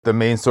The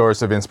main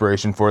source of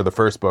inspiration for the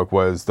first book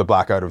was the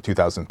blackout of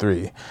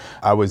 2003.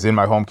 I was in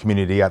my home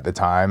community at the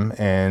time,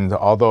 and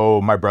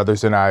although my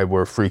brothers and I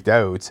were freaked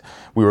out,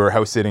 we were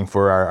house sitting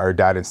for our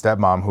dad and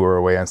stepmom who were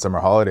away on summer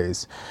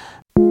holidays.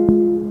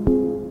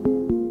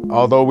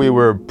 Although we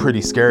were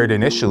pretty scared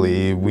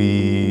initially,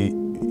 we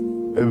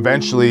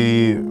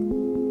eventually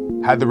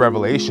had the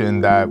revelation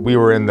that we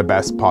were in the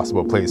best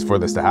possible place for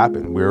this to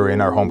happen. We were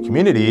in our home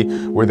community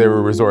where there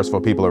were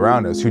resourceful people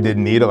around us who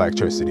didn't need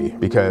electricity,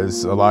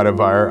 because a lot of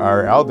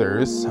our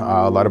elders,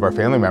 a lot of our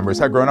family members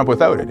had grown up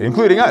without it,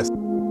 including us.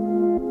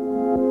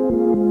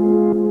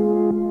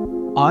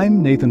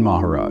 I'm Nathan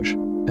Maharaj,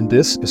 and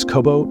this is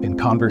Kobo in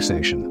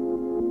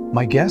Conversation.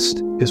 My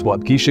guest is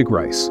Waubgeshig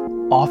Rice,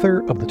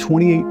 author of the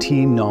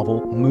 2018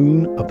 novel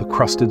Moon of the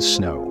Crusted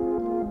Snow.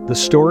 The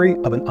story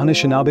of an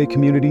Anishinaabe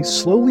community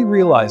slowly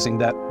realizing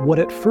that what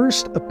at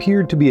first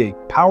appeared to be a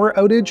power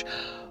outage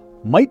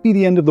might be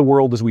the end of the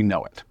world as we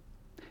know it.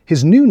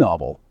 His new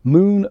novel,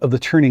 Moon of the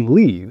Turning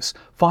Leaves,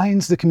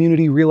 finds the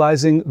community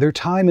realizing their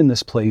time in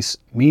this place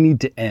may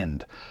need to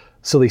end,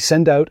 so they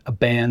send out a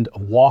band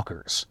of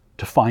walkers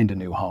to find a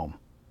new home.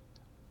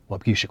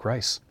 Waubgeshig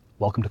Rice,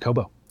 welcome to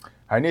Kobo.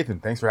 Hi Nathan,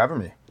 thanks for having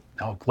me.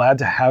 Oh, glad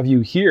to have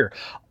you here.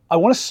 I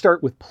want to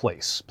start with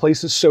place.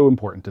 Place is so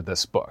important to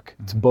this book,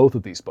 to both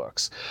of these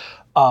books.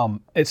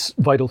 It's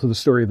vital to the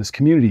story of this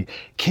community.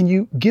 Can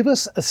you give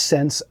us a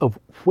sense of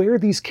where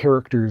these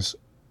characters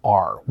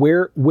are?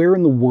 Where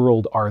in the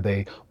world are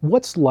they?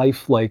 What's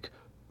life like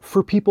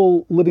for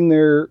people living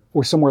there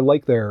or somewhere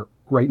like there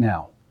right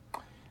now?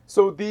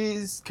 So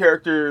these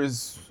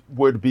characters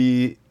would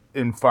be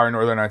in far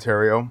northern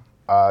Ontario.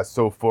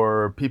 So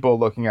for people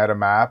looking at a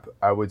map,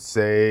 I would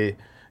say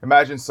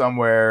imagine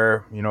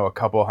somewhere, a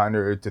couple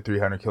 100 to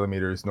 300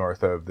 kilometers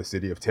north of the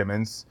city of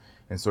Timmins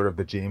in sort of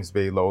the James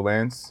Bay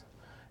lowlands.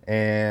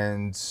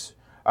 And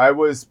I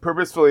was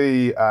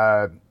purposefully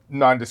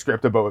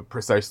nondescript about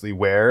precisely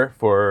where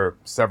for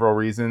several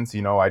reasons.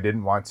 I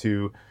didn't want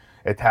to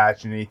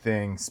attach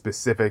anything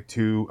specific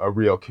to a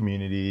real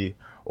community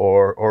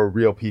or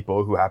real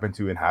people who happen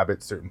to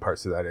inhabit certain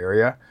parts of that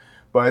area.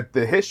 But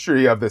the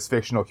history of this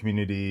fictional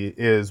community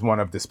is one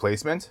of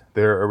displacement.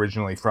 They're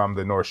originally from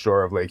the North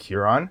Shore of Lake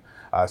Huron,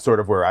 sort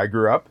of where I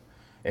grew up.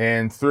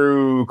 And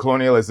through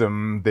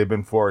colonialism, they've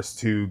been forced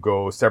to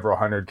go several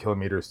hundred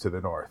kilometers to the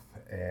north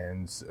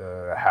and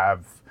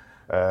have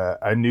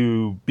a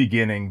new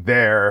beginning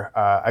there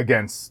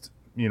against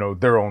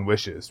their own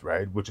wishes,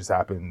 right? Which has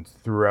happened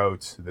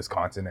throughout this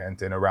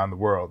continent and around the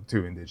world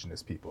to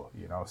Indigenous people,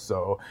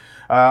 So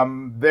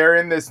they're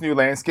in this new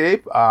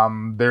landscape.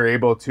 They're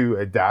able to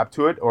adapt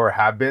to it, or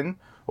have been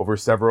over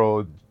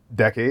several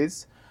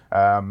decades.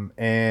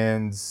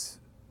 And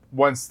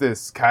once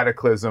this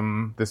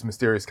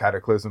mysterious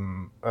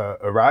cataclysm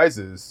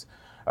arises,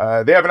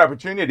 they have an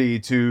opportunity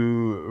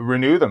to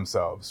renew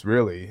themselves,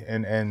 really,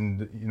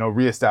 and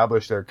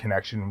reestablish their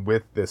connection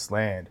with this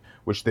land,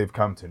 which they've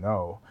come to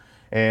know.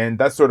 And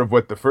that's sort of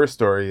what the first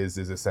story is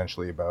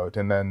essentially about.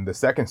 And then the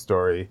second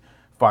story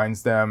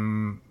finds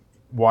them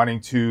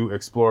wanting to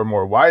explore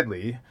more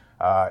widely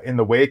in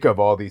the wake of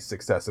all these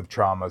successive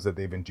traumas that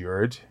they've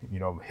endured,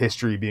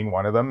 history being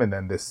one of them, and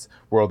then this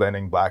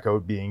world-ending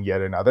blackout being yet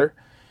another.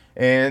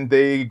 And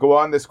they go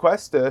on this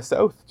quest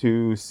south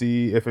to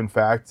see if, in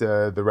fact,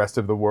 the rest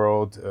of the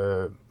world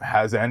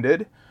has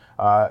ended,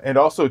 and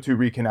also to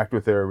reconnect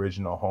with their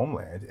original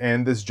homeland.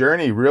 And this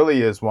journey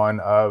really is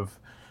one of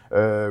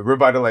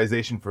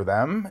revitalization for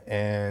them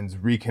and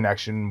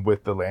reconnection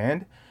with the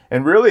land,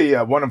 and really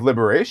one of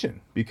liberation,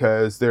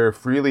 because they're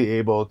freely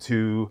able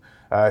to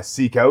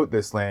seek out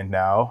this land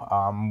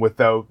now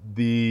without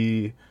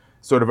the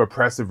sort of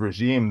oppressive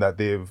regime that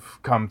they've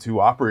come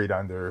to operate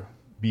under,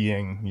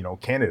 being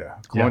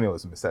Canada,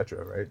 colonialism,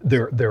 etc. Right?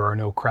 There are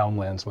no crown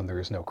lands when there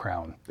is no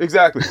crown.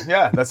 Exactly.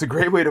 Yeah, that's a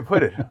great way to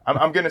put it.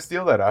 I'm going to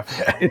steal that off.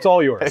 It's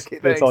all yours. Okay,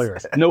 it's all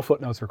yours. No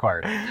footnotes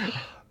required.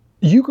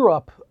 You grew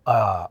up,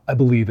 I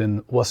believe,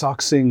 in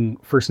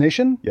Waubgeshig First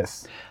Nation?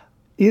 Yes.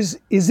 Is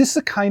this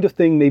the kind of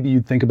thing maybe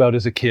you'd think about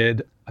as a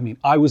kid? I mean,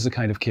 I was the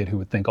kind of kid who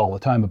would think all the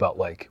time about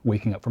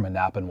waking up from a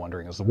nap and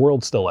wondering, is the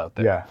world still out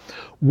there? Yeah.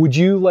 Would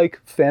you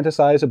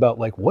fantasize about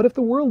what if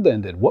the world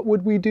ended? What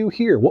would we do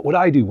here? What would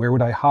I do? Where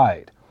would I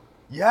hide?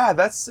 Yeah,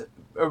 that's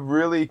a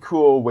really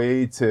cool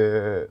way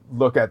to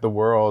look at the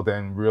world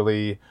and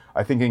really,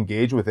 I think,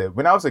 engage with it.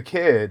 When I was a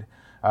kid,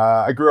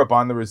 I grew up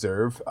on the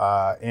reserve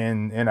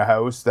in a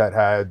house that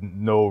had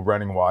no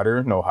running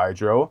water, no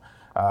hydro,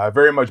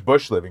 very much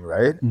bush living,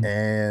 right? Mm-hmm.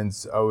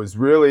 And I was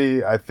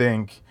really, I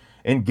think,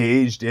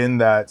 engaged in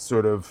that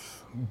sort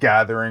of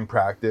gathering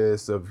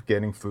practice of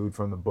getting food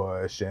from the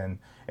bush and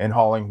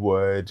hauling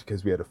wood,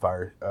 because we had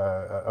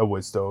a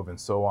wood stove and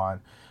so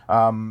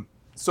on.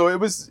 So it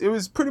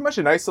was pretty much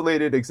an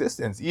isolated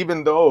existence,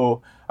 even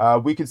though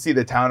we could see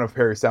the town of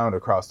Parry Sound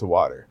across the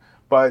water.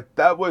 But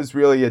that was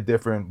really a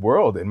different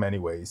world in many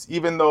ways,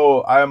 even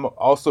though I'm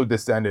also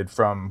descended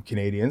from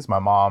Canadians. My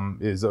mom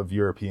is of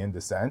European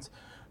descent,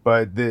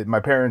 but my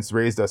parents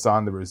raised us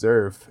on the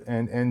reserve.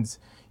 And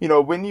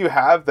when you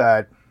have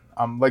that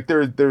Like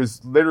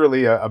there's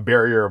literally a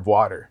barrier of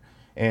water.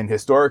 And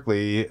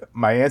historically,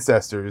 my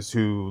ancestors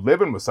who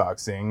live in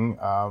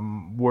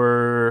Wissahickon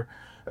were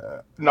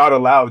not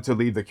allowed to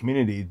leave the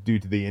community due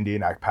to the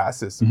Indian Act pass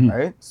system,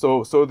 right?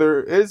 So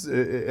there is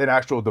an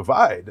actual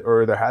divide,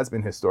 or there has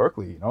been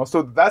historically,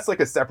 So that's like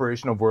a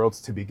separation of worlds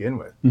to begin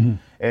with.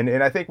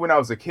 And I think when I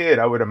was a kid,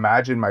 I would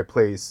imagine my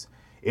place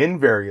in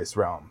various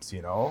realms,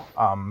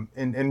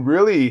 and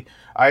really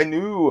I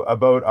knew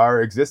about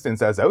our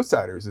existence as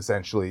outsiders,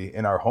 essentially,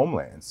 in our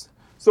homelands.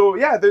 So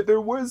yeah,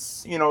 there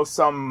was,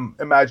 some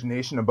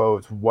imagination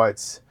about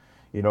what,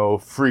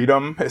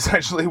 freedom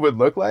essentially would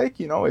look like,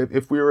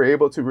 if we were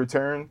able to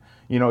return,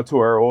 to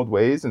our old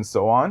ways and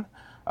so on.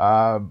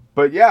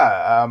 But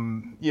yeah,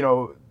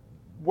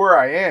 where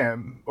I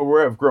am, or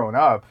where I've grown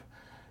up,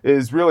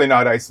 is really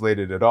not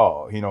isolated at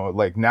all.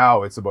 Like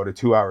now it's about a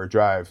 2-hour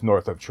drive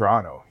north of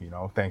Toronto,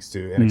 thanks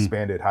to an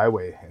expanded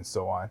highway and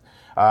so on.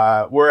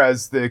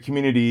 Whereas the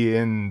community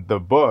in the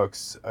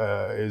books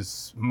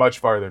is much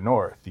farther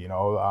north,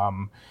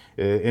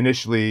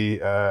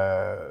 initially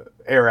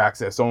air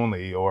access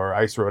only or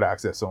ice road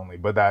access only,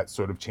 but that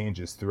sort of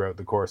changes throughout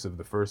the course of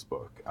the first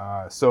book.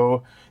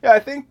 So yeah, I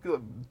think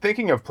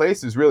thinking of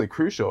place is really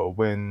crucial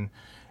when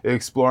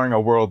exploring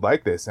a world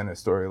like this and a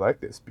story like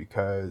this,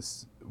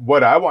 because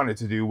what I wanted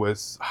to do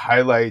was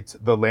highlight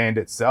the land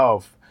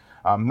itself,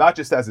 not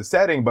just as a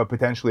setting, but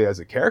potentially as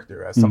a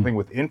character, as something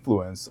with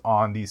influence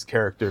on these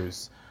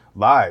characters'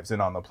 lives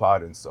and on the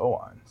plot and so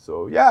on.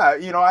 So yeah,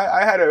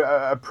 I had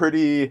a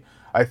pretty,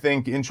 I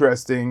think,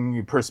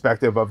 interesting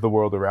perspective of the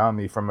world around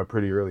me from a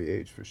pretty early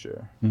age, for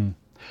sure.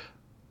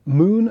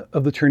 Moon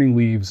of the Turning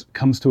Leaves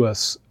comes to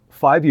us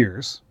 5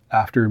 years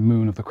after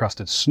Moon of the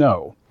Crusted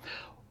Snow.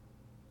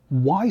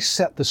 Why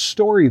set the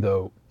story,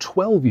 though,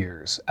 12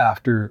 years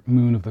after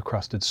Moon of the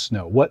Crusted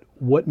Snow?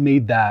 What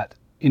made that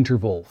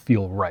interval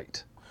feel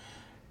right?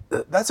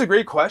 That's a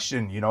great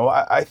question.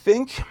 I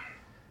think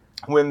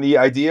when the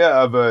idea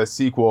of a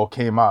sequel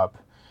came up,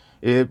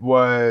 it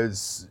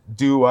was,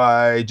 do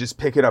I just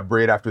pick it up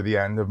right after the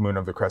end of Moon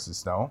of the Crusted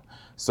Snow?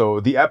 So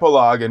the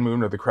epilogue in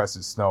Moon of the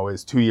Crusted Snow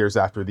is 2 years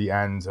after the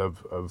end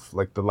of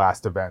like the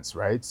last events,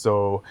 right?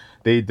 So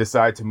they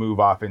decide to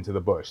move off into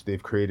the bush.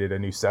 They've created a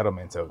new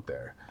settlement out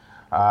there.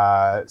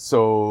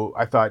 So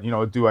I thought,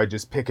 do I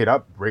just pick it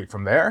up right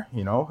from there,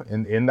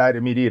 in that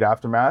immediate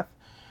aftermath?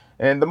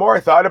 And the more I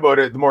thought about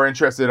it, the more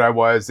interested I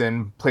was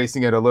in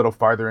placing it a little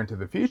farther into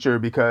the future,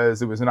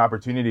 because it was an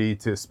opportunity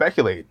to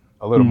speculate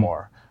a little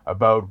more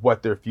about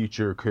what their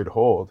future could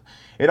hold.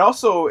 And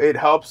also it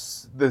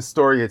helps the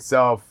story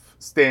itself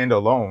stand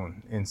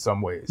alone in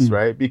some ways,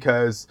 right?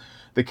 Because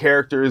the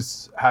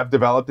characters have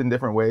developed in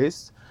different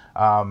ways.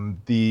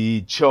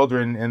 The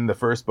children in the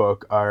first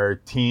book are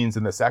teens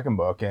in the second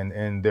book,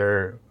 and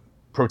they're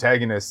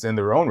protagonists in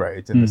their own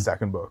right in the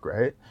second book,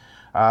 right?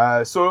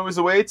 So it was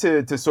a way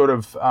to sort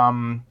of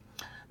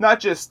not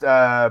just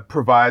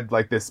provide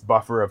like this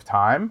buffer of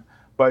time,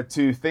 but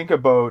to think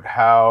about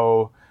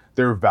how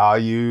their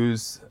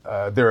values,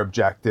 their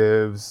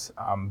objectives,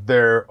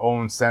 their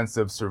own sense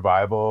of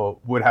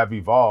survival would have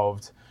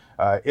evolved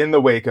in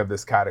the wake of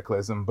this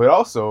cataclysm, but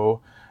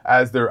also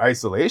as their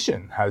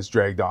isolation has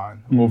dragged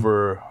on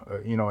over,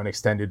 an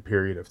extended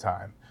period of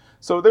time.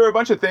 So there are a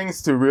bunch of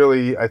things to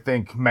really, I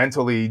think,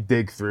 mentally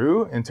dig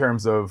through in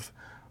terms of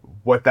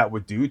what that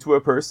would do to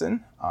a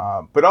person,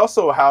 but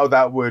also how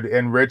that would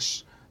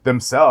enrich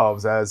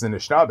themselves as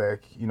Anishinaabe,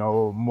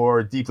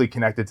 more deeply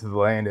connected to the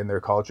land and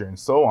their culture and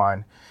so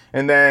on.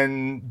 And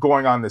then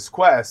going on this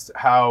quest,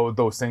 how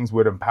those things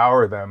would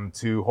empower them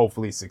to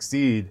hopefully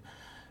succeed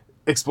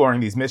exploring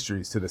these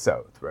mysteries to the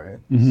south, right?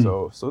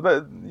 So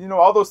that,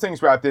 all those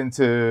things wrapped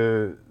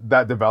into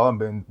that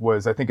development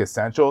was, I think,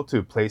 essential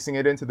to placing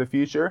it into the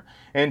future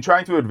and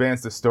trying to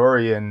advance the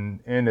story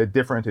in a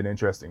different and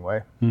interesting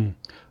way.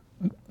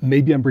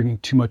 Maybe I'm bringing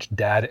too much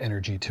dad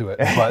energy to it,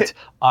 but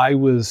I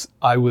was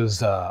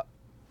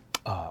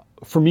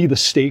for me, the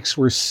stakes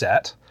were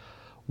set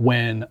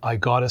when I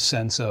got a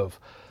sense of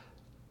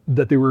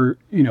that they were,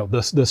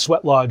 the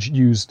Sweat Lodge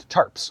used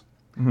tarps.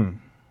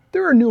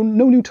 There are no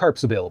new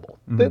tarps available.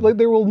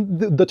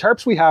 The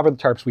tarps we have are the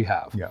tarps we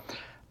have. Yeah.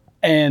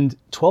 And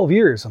 12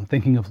 years, I'm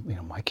thinking of,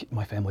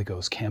 my family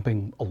goes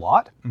camping a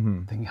lot.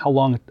 Thinking how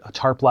long a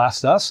tarp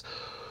lasts us.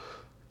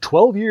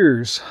 12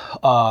 years,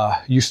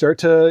 you start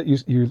to,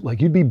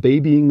 you'd be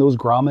babying those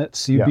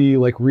grommets. You'd be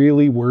like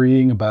really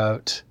worrying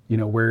about,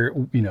 where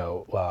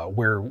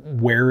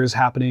is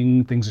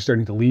happening. Things are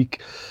starting to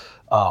leak.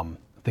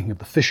 Thinking of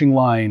the fishing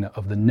line,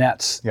 of the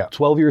nets.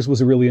 12 years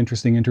was a really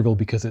interesting interval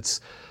because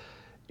it's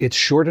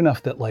short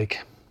enough that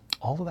like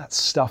all of that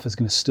stuff is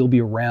going to still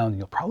be around.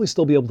 You'll probably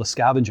still be able to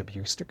scavenge it, but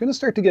you're going to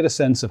start to get a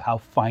sense of how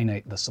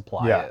finite the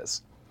supply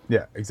is.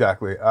 Yeah,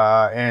 exactly.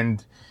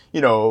 And,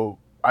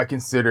 I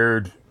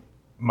considered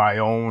my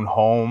own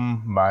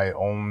home, my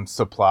own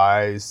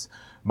supplies,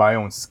 my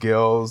own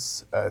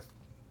skills,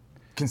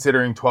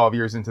 considering 12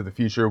 years into the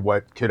future,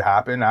 what could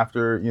happen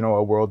after,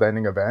 a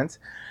world-ending event.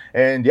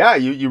 And yeah,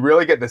 you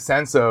really get the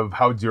sense of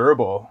how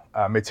durable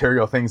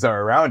material things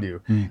are around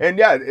you. And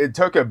yeah, it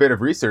took a bit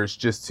of research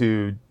just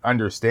to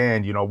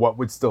understand, what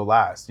would still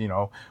last.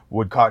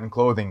 Would cotton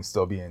clothing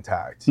still be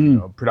intact?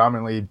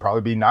 Predominantly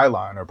probably be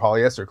nylon or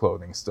polyester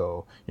clothing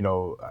still,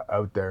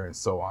 out there, and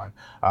so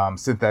on.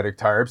 Synthetic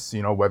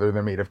tarps, whether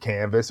they're made of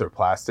canvas or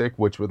plastic,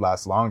 which would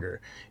last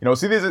longer.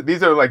 So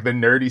these are like the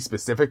nerdy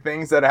specific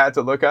things that I had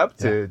to look up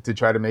to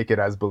try to make it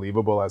as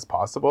believable as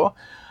possible.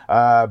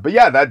 But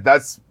yeah,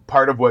 that's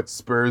part of what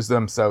spurs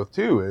them south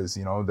too, is,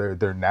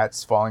 their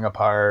nets falling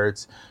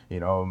apart,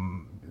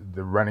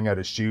 they're running out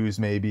of shoes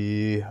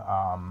maybe,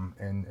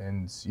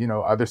 and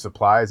other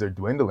supplies are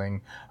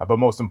dwindling. But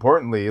most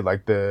importantly,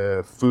 like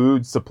the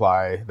food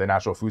supply, the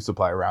natural food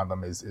supply around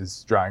them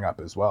is drying up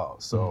as well.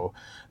 So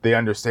they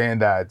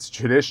understand that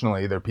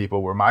traditionally their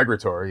people were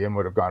migratory and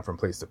would have gone from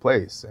place to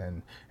place.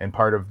 And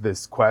part of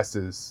this quest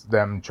is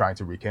them trying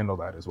to rekindle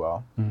that as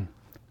well.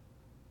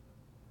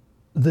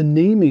 The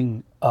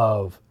naming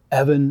of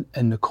Evan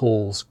and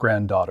Nicole's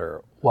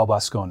granddaughter,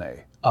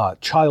 Waubgeshig,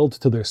 child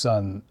to their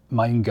son,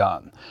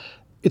 Maingan.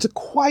 It's a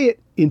quiet,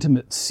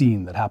 intimate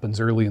scene that happens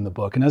early in the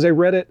book. And as I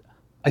read it,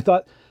 I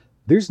thought,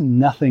 there's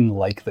nothing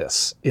like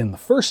this in the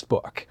first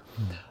book.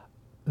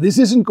 This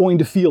isn't going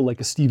to feel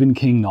like a Stephen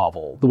King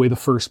novel the way the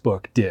first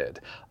book did.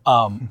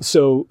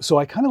 So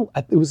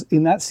it was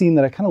in that scene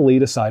that I kind of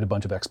laid aside a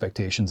bunch of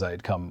expectations I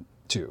had come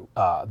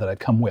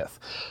with.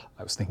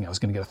 I was thinking I was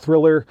going to get a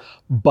thriller,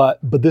 but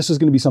this was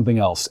going to be something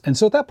else. And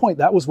so at that point,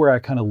 that was where I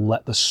kind of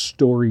let the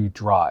story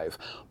drive.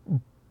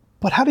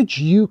 But how did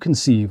you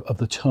conceive of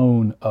the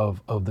tone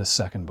of this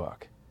second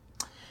book?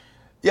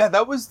 Yeah,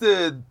 that was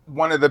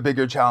one of the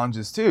bigger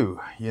challenges too.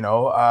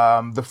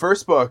 The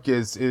first book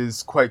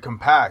is quite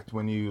compact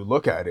when you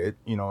look at it.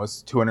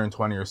 It's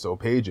 220 or so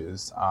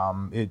pages.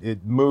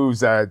 It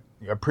moves at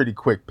a pretty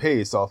quick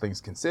pace, all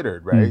things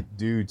considered, right?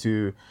 Due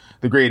to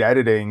the great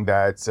editing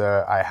that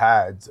I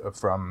had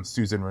from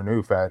Susan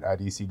Renouf at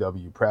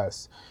ECW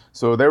Press.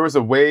 So there was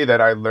a way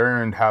that I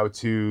learned how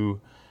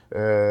to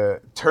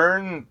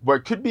turn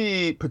what could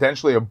be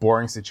potentially a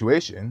boring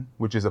situation,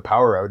 which is a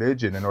power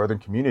outage in a northern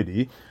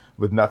community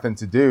with nothing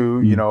to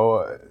do,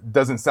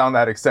 doesn't sound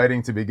that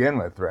exciting to begin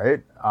with,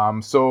 right?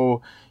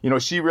 So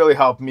she really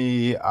helped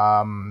me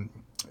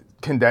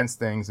condense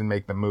things and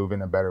make them move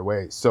in a better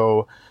way.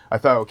 So I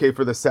thought, okay,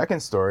 for the second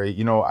story,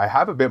 I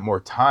have a bit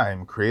more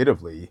time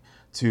creatively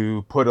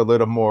to put a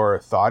little more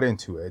thought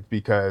into it,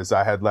 because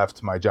I had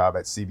left my job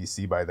at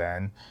CBC by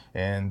then,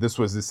 and this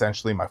was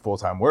essentially my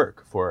full-time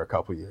work for a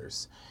couple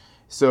years.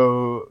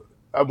 So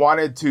I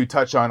wanted to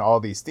touch on all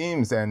these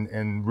themes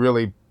and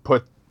really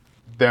put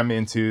them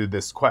into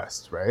this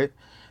quest, right?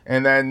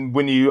 And then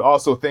when you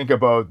also think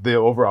about the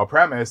overall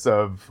premise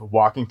of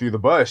walking through the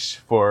bush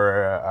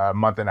for a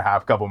month and a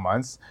half, couple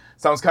months,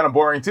 sounds kind of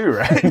boring too,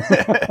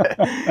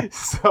 right?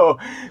 So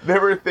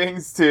there were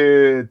things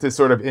to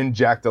sort of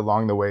inject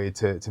along the way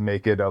to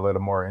make it a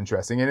little more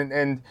interesting.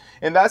 And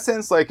in that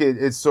sense, like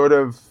it's sort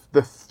of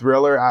the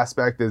thriller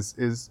aspect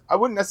is I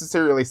wouldn't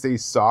necessarily say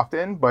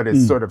softened, but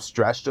it's sort of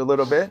stretched a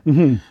little bit.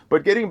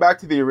 But getting back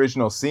to the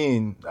original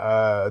scene,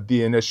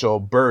 the initial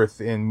birth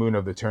in Moon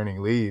of the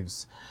Turning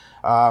Leaves,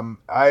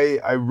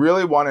 I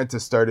really wanted to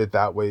start it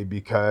that way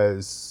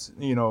because,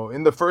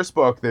 in the first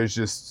book, there's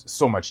just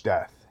so much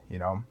death,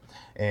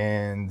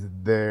 and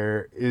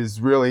there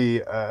is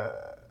really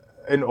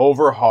an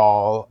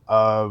overhaul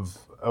of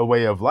a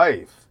way of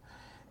life.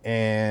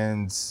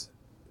 And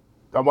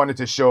I wanted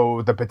to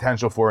show the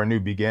potential for a new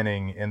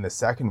beginning in the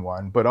second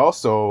one, but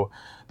also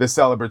the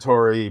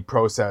celebratory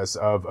process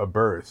of a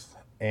birth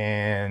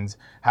and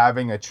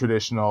having a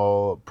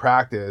traditional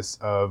practice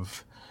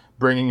of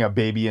bringing a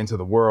baby into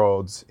the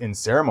world in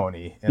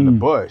ceremony in the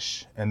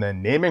bush and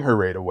then naming her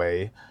right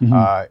away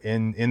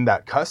in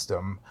that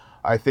custom,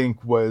 I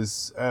think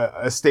was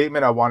a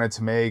statement I wanted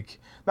to make,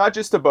 not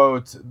just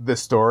about the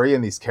story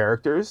and these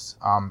characters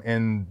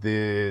and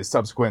the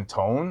subsequent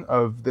tone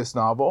of this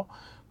novel,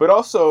 but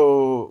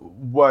also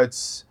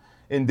what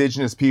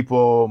Indigenous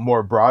people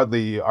more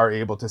broadly are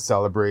able to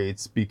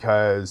celebrate,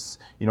 because,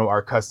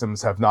 our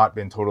customs have not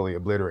been totally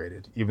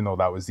obliterated, even though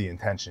that was the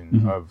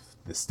intention of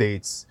the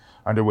states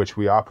under which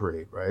we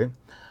operate, right?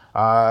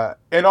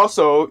 And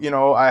also,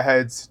 I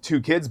had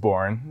 2 kids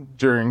born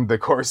during the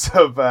course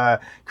of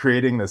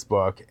creating this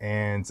book.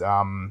 And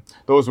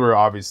those were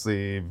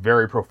obviously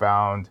very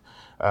profound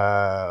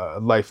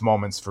life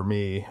moments for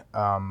me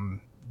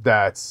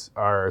that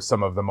are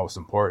some of the most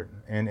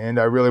important. And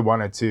I really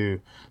wanted to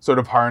sort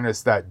of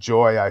harness that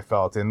joy I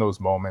felt in those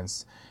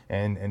moments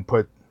and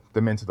put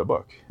them into the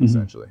book,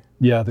 essentially.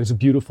 Yeah, there's a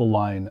beautiful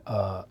line.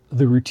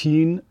 The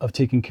routine of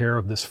taking care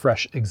of this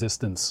fresh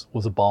existence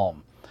was a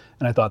balm.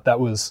 And I thought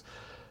that's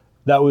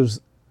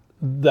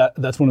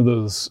one of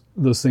those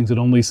things that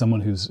only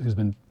someone who's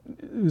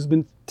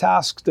been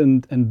tasked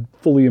and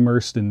fully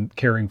immersed in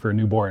caring for a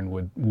newborn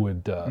would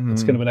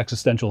it's kind of an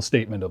existential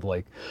statement of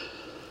like,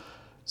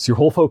 It's your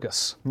whole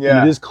focus. Yeah.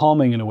 And it is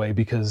calming in a way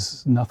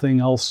because nothing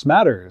else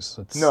matters.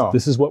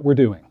 This is what we're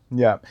doing.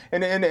 Yeah.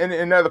 And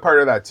another part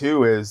of that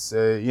too is,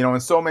 in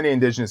so many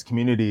Indigenous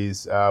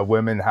communities,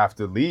 women have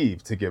to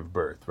leave to give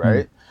birth,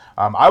 right?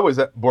 I was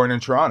born in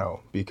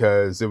Toronto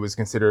because it was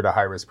considered a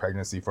high-risk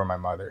pregnancy for my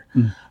mother.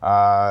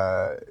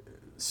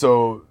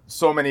 So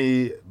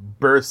many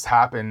births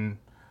happen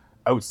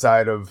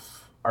outside of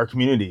our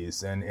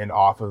communities and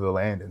off of the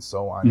land and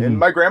so on. And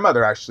my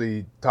grandmother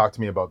actually talked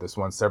to me about this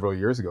one several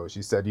years ago.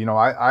 She said,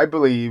 I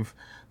believe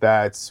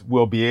that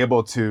we'll be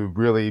able to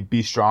really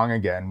be strong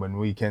again when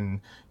we can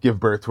give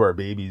birth to our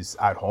babies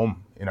at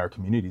home in our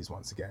communities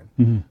once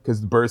again. Because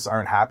the births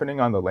aren't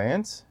happening on the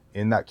land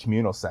in that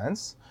communal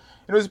sense.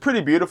 It was a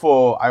pretty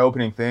beautiful,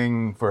 eye-opening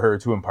thing for her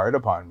to impart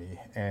upon me.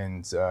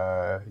 And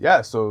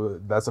so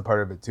that's a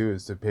part of it too,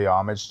 is to pay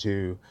homage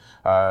to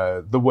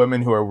the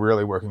women who are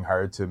really working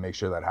hard to make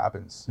sure that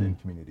happens in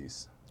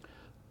communities.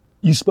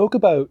 You spoke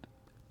about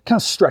kind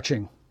of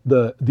stretching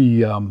the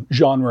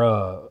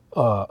genre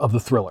of the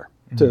thriller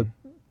to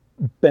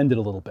bend it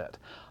a little bit.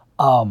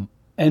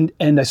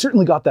 And I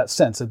certainly got that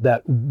sense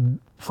that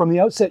from the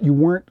outset, you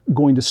weren't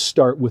going to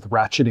start with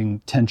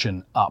ratcheting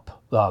tension up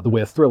the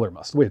way a thriller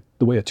must,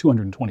 the way a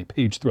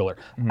 220-page thriller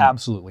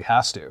absolutely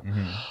has to.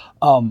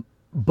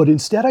 But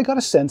instead, I got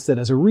a sense that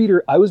as a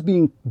reader, I was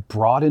being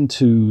brought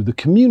into the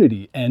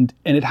community, and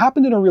it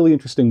happened in a really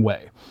interesting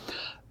way.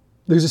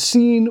 There's a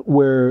scene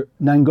where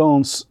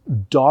Nangon's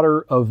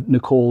daughter of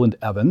Nicole and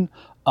Evan,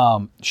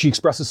 she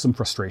expresses some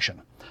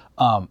frustration.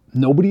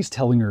 Nobody's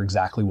telling her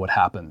exactly what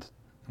happened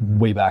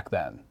way back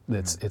then.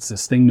 It's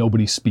this thing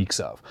nobody speaks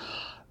of.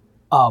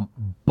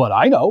 But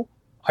I know.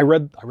 I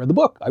read the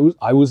book.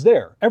 I was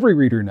there. Every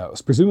reader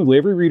knows. Presumably,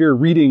 every reader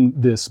reading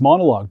this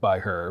monologue by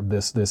her,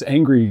 this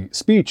angry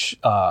speech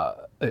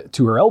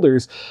to her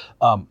elders,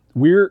 I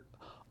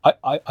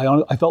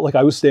felt like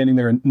I was standing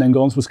there, and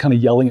Nangon's was kind of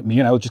yelling at me,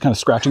 and I was just kind of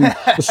scratching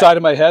the side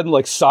of my head and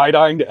like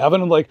side-eyeing to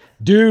Evan. I'm like,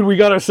 dude, we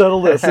gotta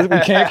settle this. We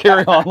can't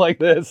carry on like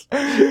this.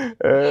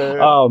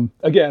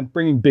 Again,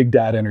 bringing big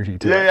dad energy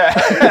to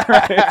it.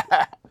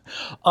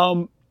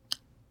 Right?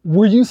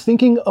 Were you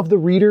thinking of the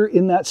reader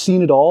in that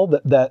scene at all?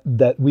 That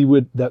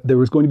there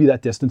was going to be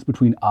that distance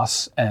between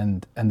us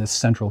and this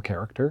central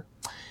character?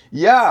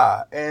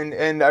 Yeah,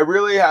 and I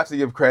really have to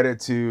give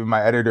credit to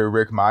my editor,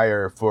 Rick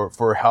Meyer,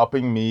 for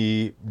helping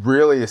me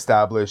really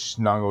establish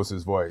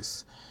Nangos's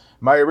voice.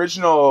 My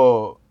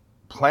original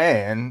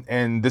plan,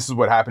 and this is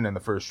what happened in the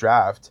first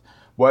draft,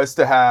 was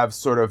to have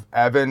sort of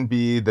Evan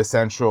be the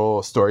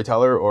central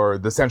storyteller, or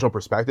the central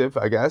perspective,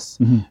 I guess.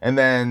 And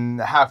then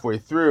halfway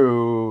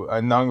through,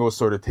 Nango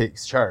sort of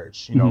takes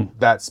charge,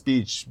 that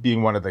speech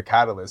being one of the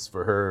catalysts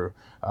for her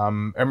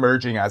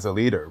emerging as a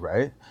leader,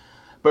 right?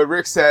 But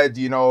Rick said,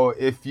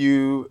 if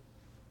you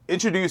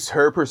introduce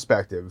her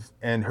perspective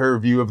and her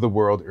view of the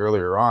world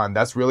earlier on,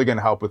 that's really going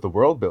to help with the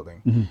world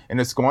building. And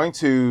it's going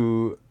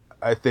to,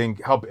 I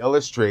think, help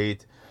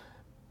illustrate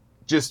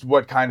just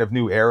what kind of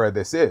new era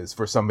this is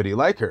for somebody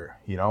like her.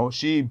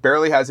 She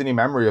barely has any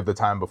memory of the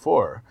time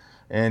before.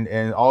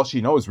 And all she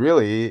knows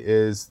really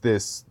is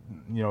this,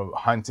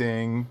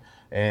 hunting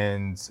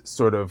and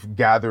sort of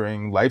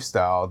gathering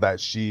lifestyle that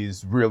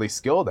she's really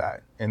skilled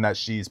at and that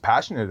she's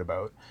passionate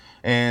about.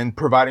 And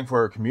providing for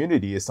her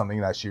community is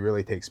something that she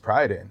really takes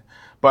pride in.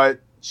 But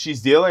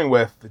she's dealing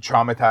with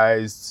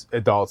traumatized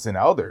adults and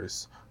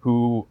elders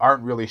who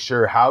aren't really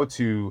sure how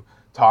to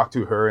talk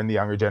to her and the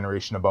younger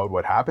generation about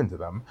what happened to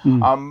them.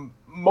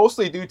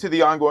 Mostly due to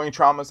the ongoing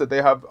traumas that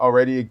they have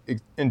already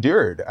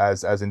endured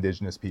as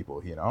Indigenous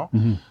people,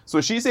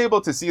 So she's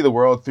able to see the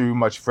world through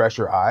much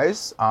fresher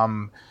eyes.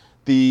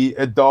 The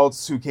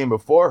adults who came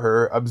before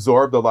her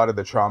absorbed a lot of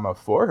the trauma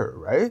for her,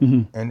 right?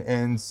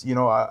 And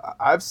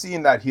I've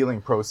seen that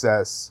healing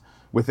process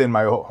within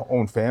my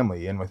own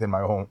family and within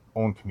my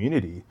own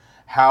community,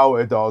 how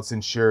adults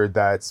ensured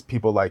that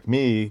people like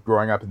me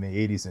growing up in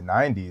the 80s and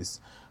 90s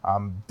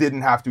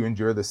didn't have to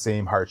endure the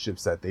same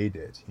hardships that they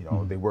did.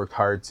 They worked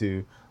hard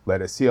to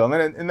let us heal.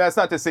 And that's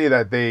not to say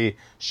that they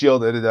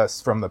shielded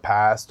us from the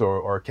past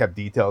or kept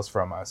details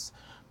from us.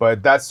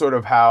 But that's sort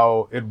of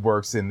how it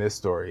works in this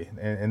story.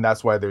 And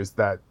that's why there's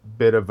that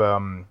bit of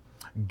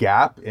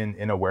gap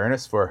in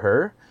awareness for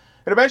her.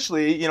 And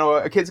eventually,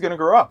 a kid's going to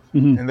grow up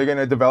and they're going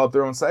to develop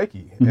their own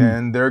psyche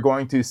and they're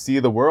going to see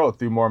the world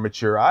through more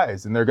mature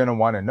eyes and they're going to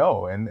want to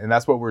know. And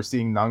that's what we're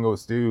seeing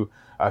Nangos do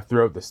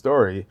throughout the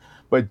story.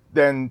 But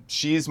then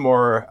she's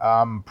more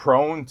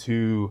prone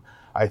to,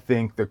 I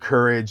think, the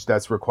courage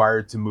that's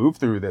required to move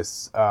through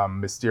this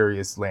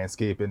mysterious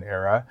landscape and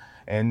era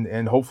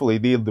and hopefully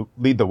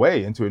lead the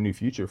way into a new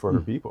future for her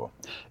people.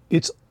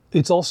 It's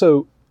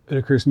also, it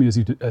occurs to me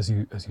as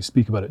you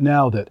speak about it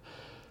now, that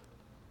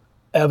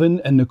Evan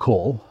and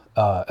Nicole,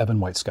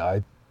 Evan White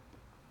Sky,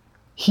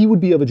 he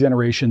would be of a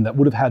generation that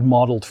would have had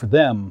modeled for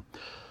them.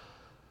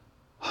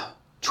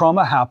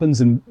 Trauma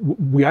happens and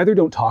we either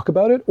don't talk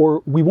about it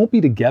or we won't be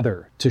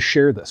together to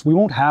share this. We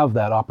won't have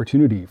that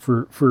opportunity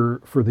for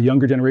the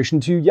younger generation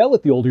to yell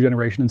at the older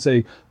generation and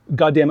say,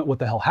 God damn it, what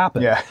the hell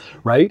happened? Yeah.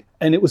 Right?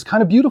 And it was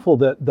kind of beautiful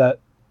that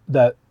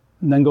that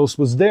Nengos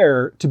was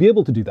there to be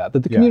able to do that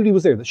the community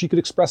was there, that she could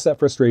express that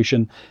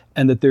frustration,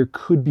 and that there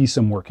could be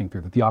some working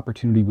through, that the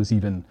opportunity was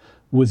even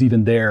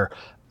there.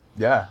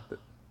 Yeah.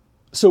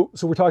 So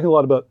we're talking a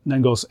lot about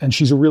Nengos, and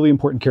she's a really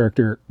important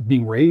character,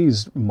 being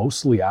raised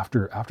mostly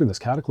after this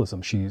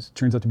cataclysm. She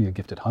turns out to be a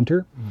gifted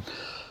hunter.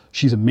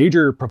 She's a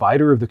major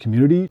provider of the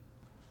community.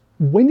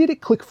 When did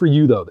it click for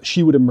you, though, that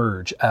she would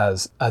emerge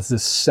as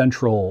this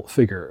central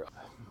figure?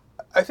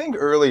 I think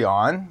early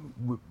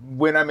on,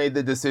 when I made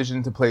the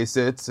decision to place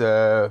it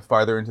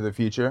farther into the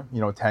future,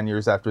 10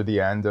 years after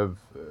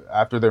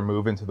after their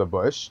move into the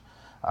bush,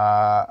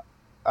 I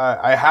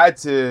had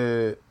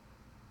to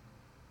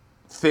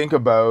think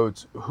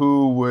about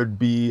who would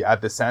be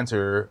at the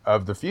center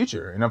of the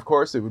future. And of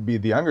course, it would be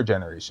the younger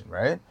generation,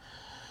 right?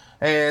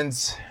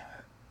 And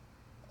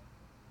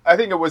I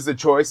think it was the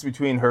choice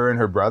between her and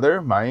her brother,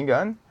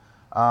 Mayangan.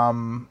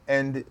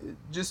 And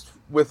just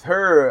with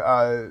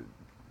her,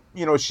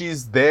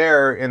 she's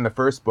there in the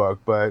first book,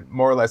 but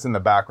more or less in the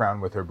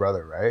background with her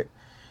brother, right?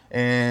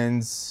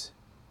 And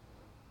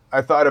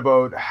I thought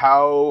about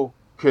how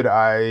could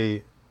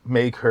I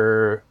make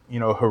her,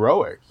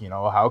 heroic?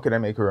 How could I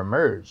make her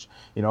emerge?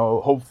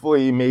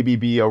 Hopefully maybe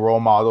be a role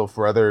model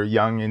for other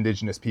young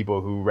Indigenous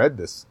people who read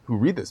this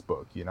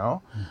book,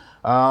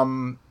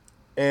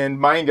 And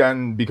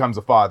Mayangan becomes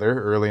a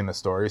father early in the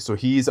story, so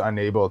he's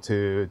unable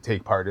to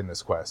take part in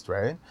this quest,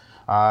 right?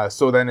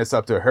 So then it's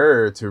up to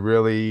her to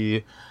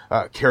really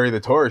carry the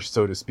torch,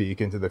 so to speak,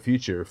 into the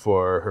future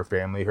for her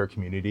family, her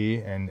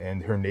community,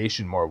 and her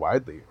nation more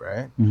widely,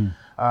 right?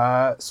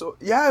 I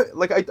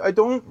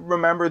don't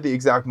remember the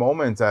exact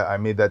moment I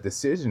made that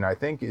decision. I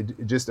think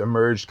it just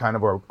emerged kind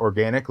of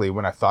organically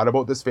when I thought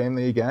about this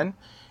family again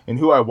and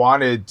who I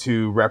wanted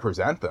to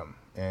represent them.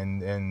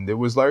 And it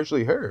was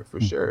largely her, for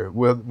sure,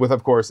 with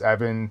of course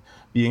Evan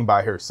being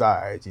by her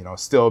side,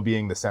 still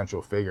being the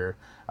central figure,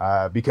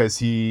 because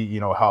he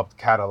helped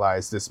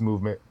catalyze this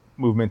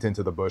movement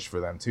into the bush for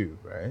them too,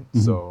 right?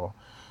 So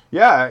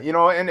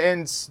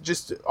and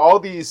just all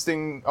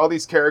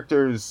these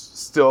characters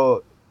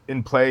still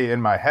in play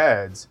in my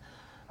head,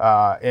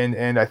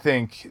 and I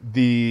think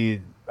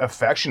the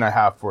affection I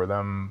have for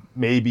them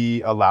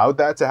maybe allowed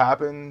that to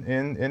happen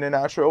in a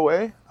natural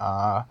way.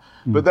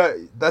 But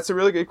that's a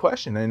really good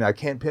question, and I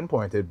can't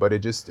pinpoint it, but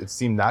it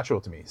seemed natural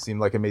to me. It seemed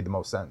like it made the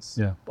most sense.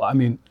 Yeah. Well, I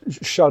mean,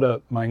 shout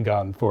out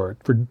Mayangan for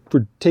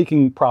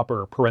taking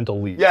proper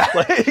parental leave. Yeah,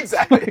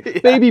 exactly. Yeah.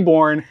 Baby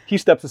born, he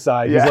steps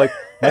aside. He's like,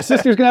 my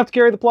sister's gonna have to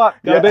carry the plot.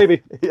 Got a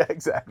baby. Yeah,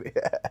 exactly.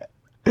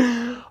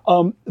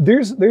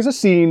 There's a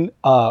scene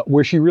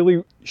where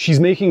she's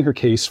making her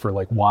case for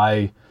like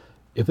why,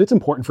 if it's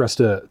important for us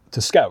to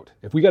scout,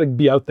 if we got to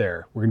be out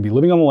there, we're going to be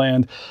living on the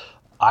land,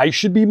 I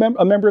should be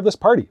a member of this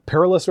party,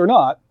 perilous or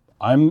not.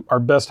 I'm our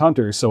best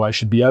hunter, so I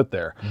should be out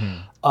there.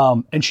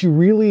 And she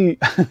really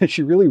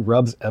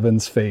rubs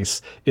Evan's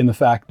face in the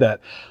fact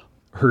that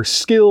her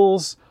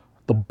skills,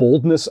 the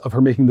boldness of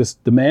her making this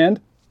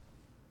demand,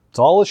 it's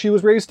all she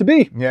was raised to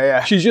be.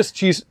 Yeah.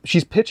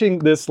 She's pitching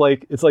this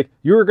like, it's like,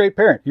 you're a great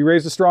parent. You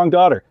raised a strong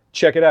daughter.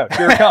 Check it out.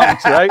 Here it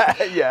comes,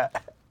 right? Yeah.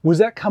 Was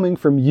that coming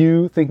from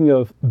you thinking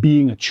of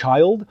being a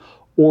child,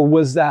 or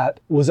was that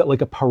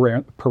like a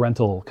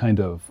parental kind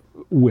of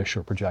wish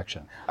or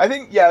projection? I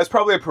think, yeah, it was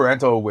probably a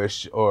parental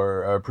wish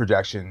or a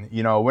projection.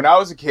 When I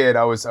was a kid,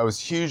 I was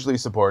hugely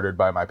supported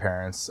by my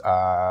parents,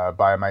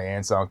 by my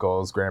aunts,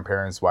 uncles,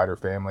 grandparents, wider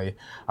family.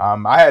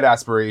 I had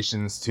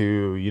aspirations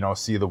to,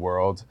 see the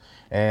world,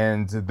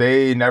 and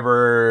they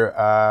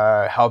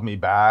never held me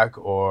back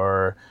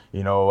or,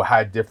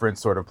 had different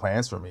sort of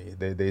plans for me.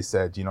 They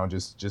said,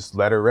 just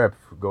let her rip,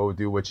 go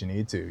do what you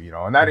need to,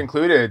 and that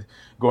included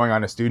going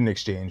on a student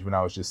exchange when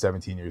I was just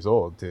 17 years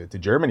old to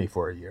Germany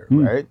for a year,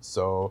 right?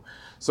 So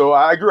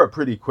I grew up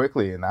pretty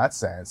quickly in that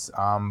sense.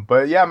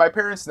 But yeah, my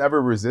parents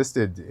never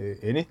resisted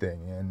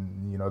anything,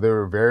 and they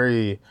were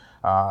very.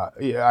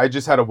 I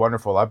just had a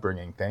wonderful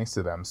upbringing thanks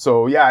to them.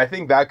 So yeah, I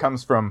think that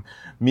comes from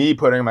me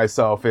putting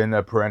myself in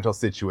a parental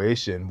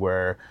situation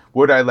where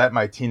would I let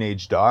my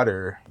teenage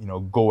daughter,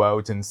 go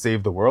out and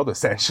save the world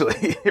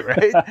essentially,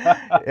 right?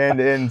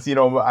 and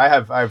I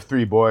have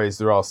 3 boys.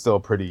 They're all still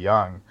pretty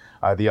young.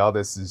 The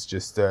eldest is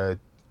just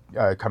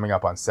coming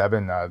up on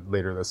 7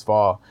 later this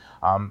fall.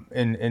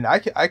 And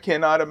I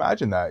cannot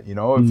imagine that,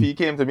 if he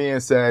came to me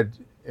and said,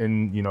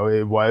 and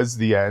it was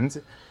the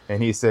end,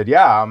 and he said,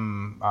 yeah,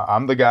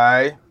 I'm the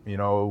guy,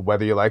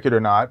 whether you like it or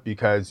not,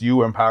 because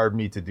you empowered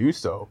me to do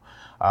so.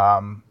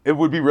 It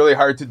would be really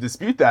hard to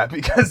dispute that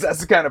because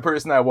that's the kind of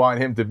person I want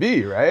him to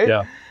be, right?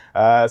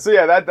 Yeah. So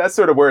yeah, that's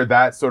sort of where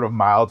that sort of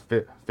mild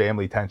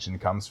family tension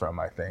comes from,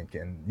 I think.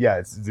 And yeah,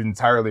 it's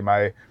entirely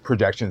my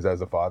projections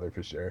as a father,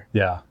 for sure.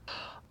 Yeah.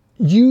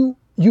 You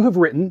have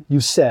written,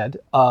 you've said,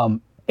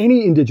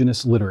 any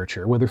Indigenous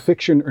literature, whether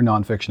fiction or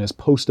nonfiction, is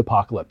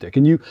post-apocalyptic.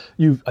 And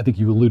I think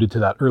you alluded to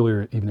that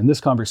earlier, even in this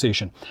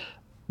conversation.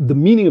 The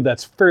meaning of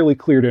that's fairly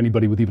clear to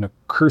anybody with even a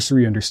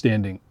cursory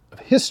understanding of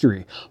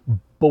history.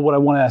 But what I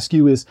want to ask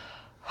you is,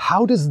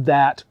 how does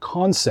that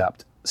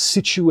concept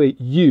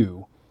situate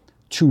you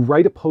to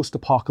write a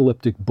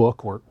post-apocalyptic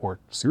book or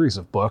series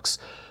of books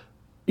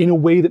in a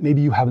way that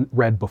maybe you haven't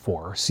read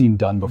before or seen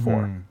done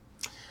before?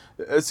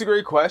 It's a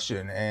great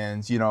question,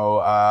 and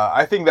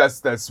I think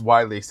that's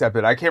widely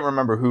accepted. I can't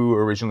remember who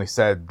originally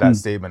said that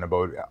statement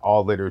about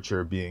all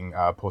literature being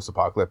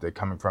post-apocalyptic,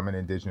 coming from an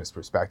Indigenous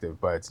perspective.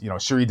 But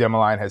Cherie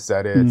Demoline has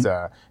said it,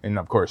 and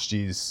of course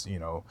she's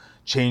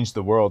changed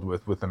the world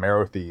with the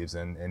Marrow Thieves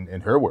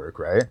and her work,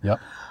 right? Yep.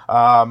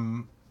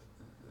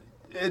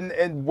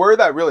 And where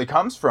that really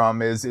comes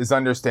from is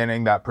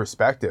understanding that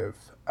perspective.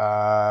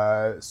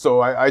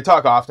 So I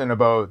talk often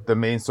about the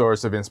main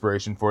source of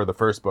inspiration for the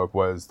first book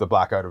was the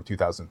blackout of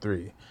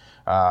 2003.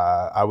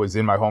 I was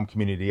in my home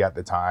community at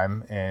the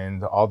time,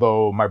 and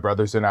although my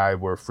brothers and I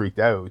were freaked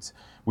out,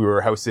 we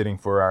were house sitting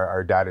for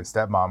our dad and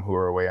stepmom who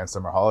were away on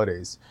summer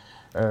holidays.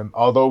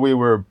 Although we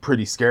were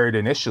pretty scared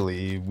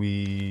initially,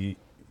 we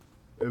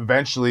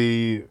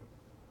eventually,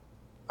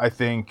 I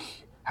think,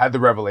 had the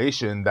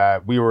revelation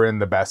that we were in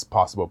the best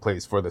possible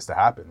place for this to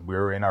happen. We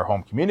were in our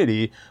home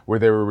community where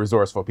there were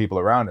resourceful people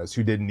around us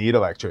who didn't need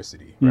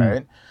electricity,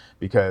 right?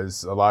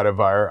 Because a lot of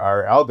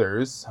our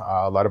elders,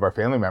 a lot of our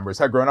family members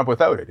had grown up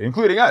without it,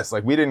 including us.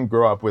 Like, we didn't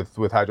grow up with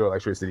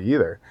hydroelectricity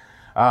either.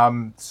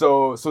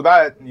 So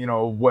that,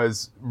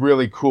 was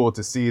really cool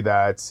to see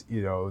that,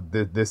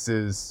 this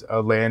is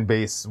a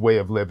land-based way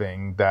of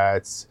living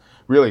that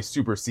really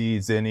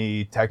supersedes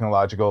any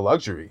technological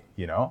luxury,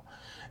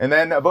 And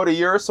then about a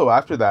year or so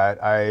after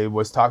that, I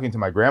was talking to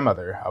my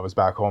grandmother. I was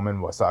back home in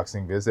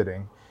Wasauksing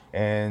visiting,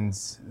 and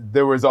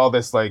there was all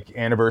this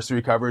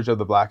anniversary coverage of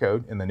the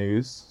blackout in the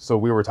news. So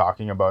we were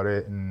talking about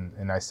it,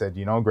 and I said,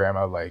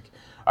 Grandma,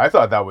 I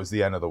thought that was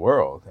the end of the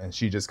world. And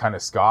she just kind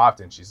of scoffed,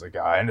 and she's like,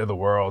 end of the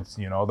world,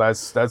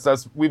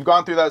 that's we've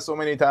gone through that so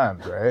many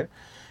times, right?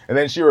 And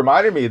then she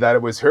reminded me that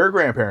it was her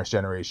grandparents'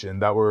 generation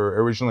that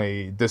were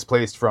originally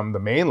displaced from the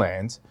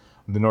mainland,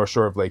 the North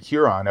Shore of Lake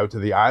Huron, out to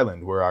the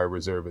island where our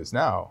reserve is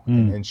now.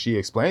 And she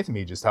explained to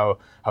me just how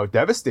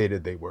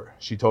devastated they were.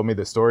 She told me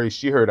the stories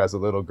she heard as a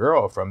little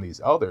girl from these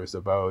elders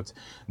about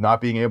not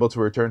being able to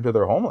return to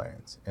their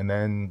homelands. And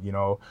then,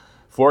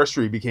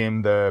 forestry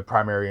became the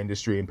primary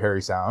industry in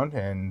Parry Sound,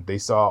 and they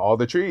saw all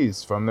the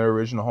trees from their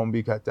original home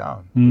be cut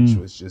down, which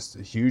was just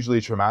hugely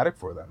traumatic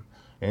for them.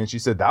 And she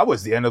said that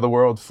was the end of the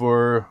world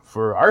for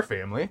our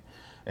family.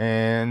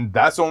 And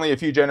that's only a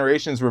few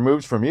generations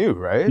removed from you,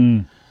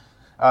 right?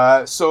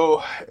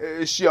 So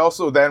she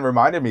also then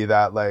reminded me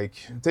that,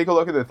 take a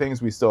look at the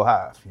things we still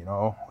have.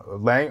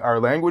 Our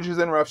language is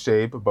in rough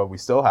shape, but we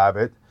still have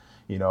it.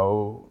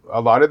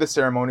 A lot of the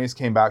ceremonies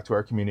came back to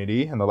our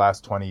community in the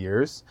last 20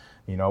 years.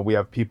 We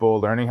have people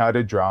learning how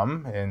to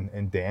drum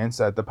and dance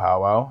at the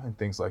powwow and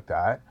things like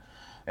that.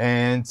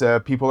 And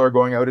people are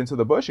going out into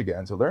the bush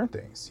again to learn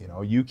things.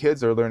 You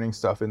kids are learning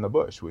stuff in the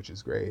bush, which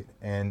is great.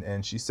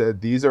 And she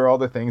said, these are all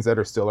the things that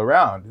are still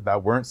around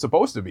that weren't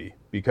supposed to be,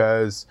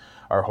 because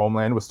our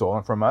homeland was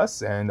stolen from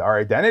us and our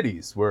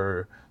identities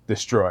were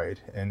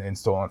destroyed and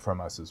stolen from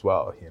us as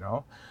well,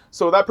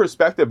 So that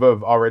perspective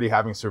of already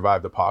having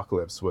survived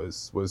apocalypse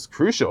was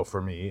crucial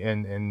for me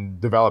in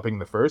developing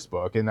the first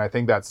book. And I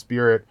think that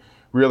spirit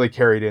really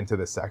carried into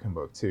the second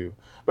book too.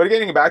 But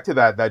getting back to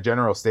that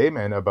general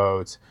statement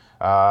about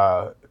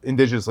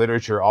Indigenous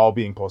literature all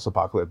being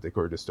post-apocalyptic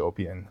or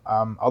dystopian,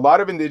 a lot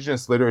of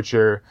Indigenous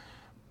literature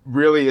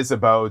really is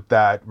about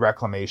that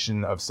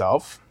reclamation of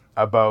self,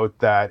 about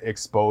that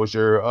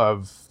exposure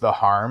of the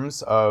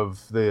harms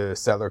of the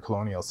settler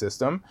colonial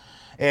system,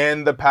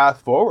 and the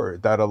path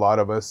forward that a lot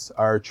of us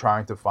are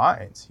trying to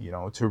find,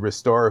 to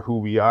restore who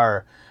we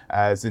are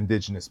as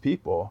Indigenous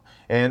people.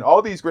 And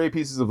all these great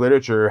pieces of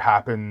literature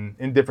happen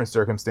in different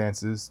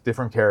circumstances,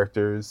 different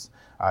characters,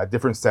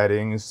 different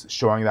settings,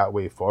 showing that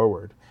way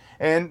forward.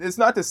 And it's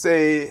not to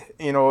say,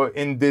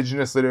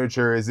 Indigenous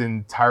literature is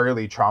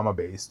entirely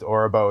trauma-based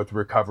or about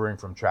recovering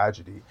from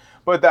tragedy,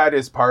 but that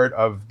is part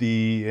of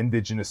the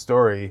Indigenous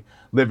story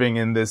living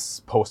in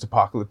this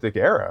post-apocalyptic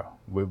era,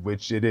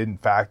 which it in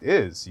fact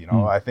is.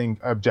 I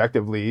think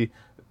objectively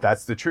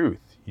that's the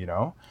truth,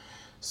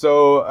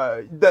 So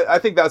I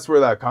think that's where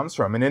that comes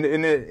from. And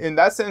in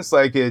that sense,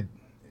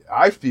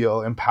 I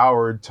feel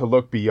empowered to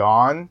look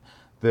beyond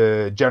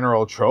the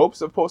general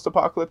tropes of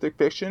post-apocalyptic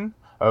fiction,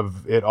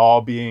 of it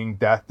all being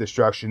death,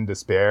 destruction,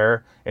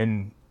 despair,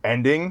 and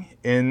ending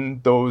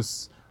in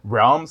those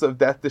realms of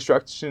death,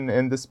 destruction,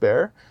 and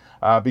despair,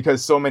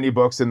 because so many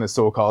books in the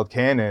so-called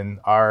canon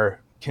are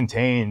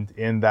contained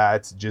in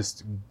that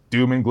just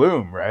doom and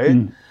gloom,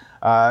 right?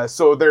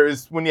 So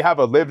when you have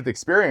a lived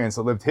experience,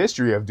 a lived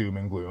history of doom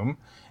and gloom,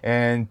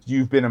 and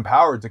you've been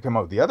empowered to come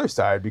out the other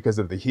side because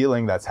of the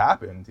healing that's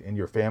happened in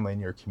your family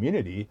and your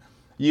community,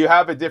 you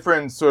have a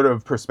different sort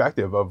of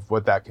perspective of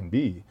what that can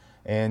be.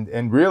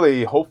 And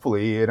really,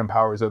 hopefully, it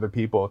empowers other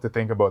people to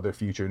think about their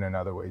future in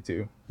another way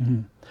too.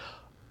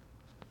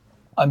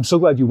 I'm so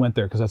glad you went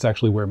there, because that's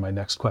actually where my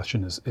next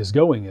question is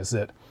going, is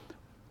that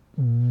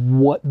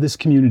what this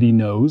community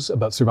knows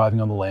about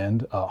surviving on the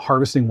land.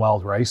 Harvesting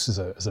wild rice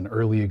is an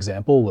early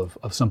example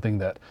of something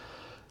that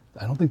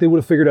I don't think they would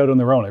have figured out on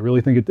their own. I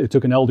really think it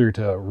took an elder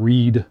to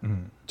read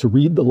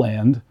the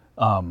land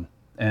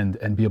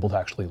and be able to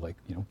actually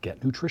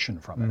get nutrition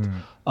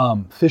from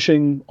it.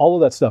 Fishing, all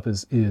of that stuff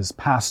is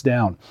passed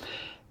down,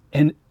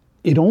 and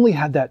it only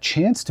had that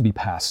chance to be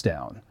passed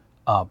down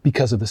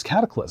because of this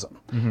cataclysm.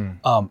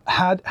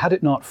 Had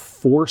it not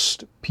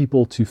forced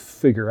people to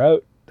figure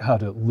out how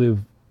to live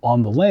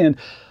on the land,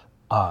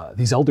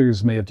 these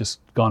elders may have just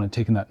gone and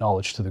taken that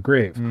knowledge to the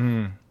grave.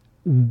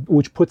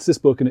 Which puts this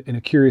book in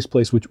a curious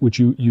place, which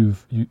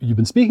you've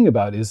been speaking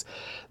about, is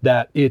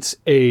that it's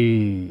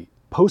a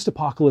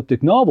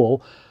post-apocalyptic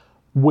novel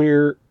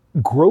where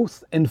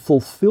growth and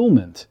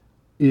fulfillment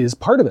is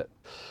part of it.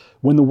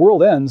 When the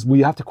world ends,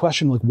 we have to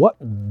question, what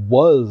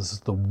was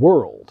the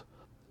world?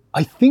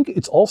 I think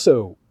it's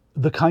also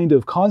the kind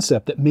of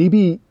concept that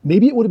maybe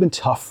it would have been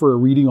tough for a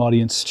reading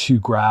audience to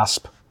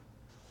grasp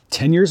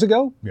 10 years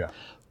ago. Yeah.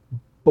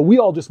 But we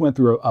all just went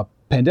through a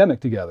pandemic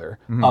together.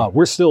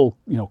 We're still,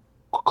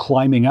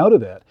 climbing out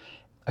of it.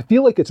 I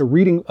feel like it's a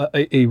reading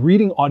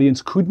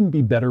audience couldn't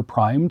be better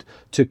primed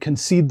to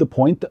concede the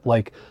point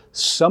that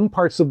some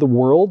parts of the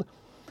world,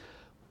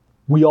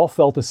 we all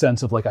felt a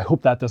sense of I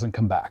hope that doesn't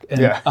come back.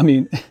 And I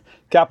mean,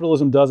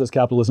 capitalism does as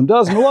capitalism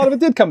does, and a lot of it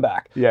did come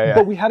back.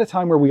 But we had a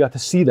time where we got to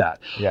see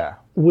that.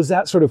 Was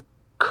that sort of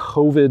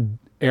COVID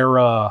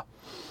era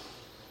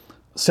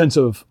sense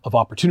of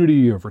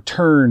opportunity, of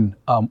return,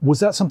 was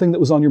that something that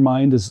was on your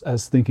mind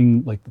as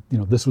thinking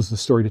this was the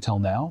story to tell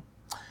now?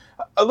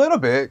 A little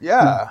bit,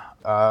 yeah.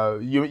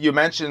 You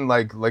mentioned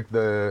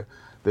the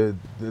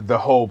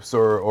hopes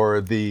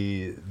or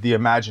the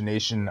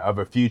imagination of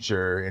a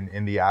future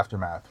in the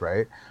aftermath,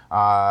 right?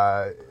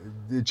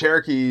 The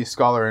Cherokee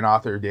scholar and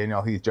author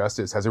Daniel Heath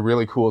Justice has a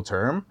really cool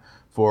term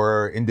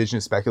for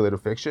Indigenous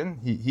speculative fiction.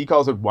 He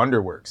calls it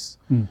wonderworks.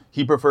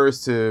 He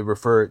prefers to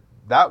refer it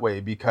that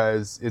way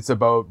because it's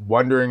about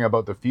wondering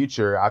about the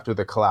future after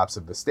the collapse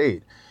of the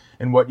state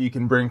and what you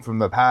can bring from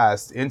the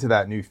past into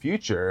that new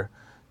future,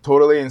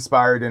 totally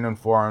inspired and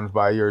informed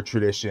by your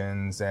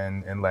traditions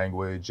and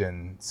language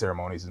and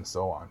ceremonies and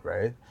so on,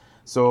 right?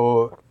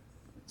 So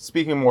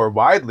speaking more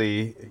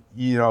widely,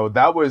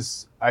 that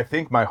was, I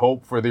think, my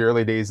hope for the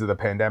early days of the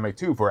pandemic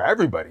too, for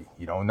everybody,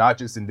 not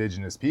just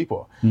Indigenous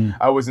people.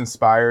 I was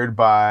inspired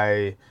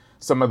by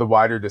some of the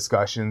wider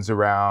discussions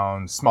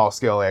around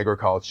small-scale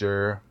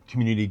agriculture,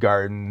 community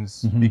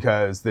gardens,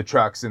 because the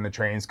trucks and the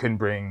trains couldn't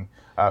bring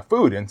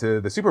food into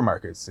the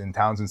supermarkets in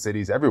towns and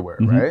cities everywhere,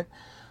 right?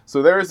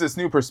 So there is this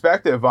new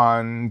perspective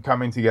on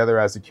coming together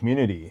as a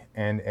community,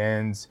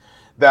 and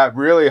that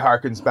really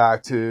harkens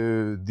back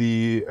to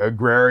the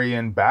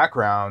agrarian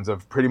backgrounds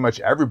of pretty much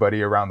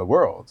everybody around the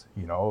world.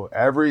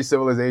 Every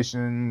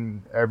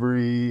civilization,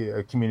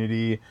 every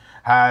community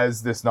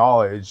has this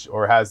knowledge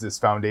or has this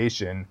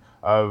foundation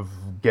of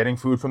getting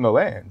food from the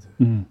land.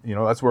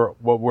 That's where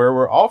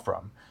we're all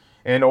from.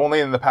 And only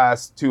in the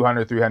past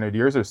 200, 300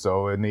 years or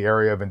so in the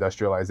area of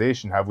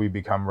industrialization have we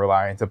become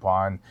reliant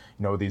upon,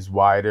 these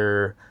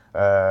wider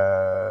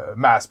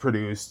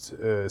mass-produced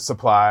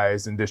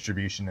supplies and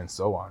distribution and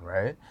so on,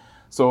 right?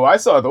 So I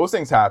saw those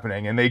things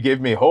happening, and they gave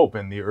me hope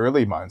in the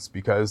early months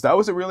because that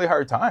was a really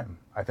hard time.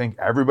 I think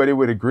everybody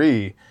would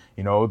agree,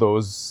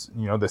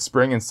 the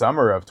spring and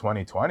summer of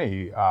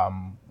 2020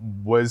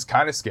 was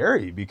kind of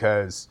scary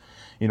because,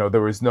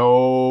 there was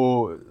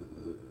no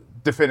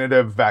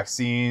definitive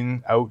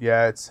vaccine out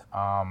yet.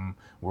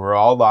 We're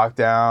all locked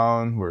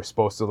down. We're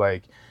supposed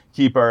to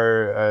keep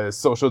our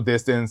social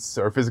distance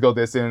or physical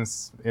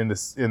distance in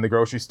the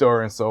grocery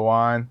store and so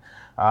on.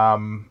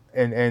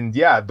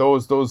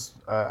 Those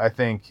I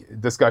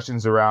think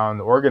discussions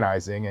around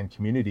organizing and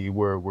community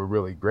were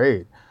really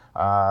great.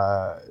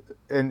 And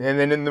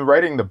then in the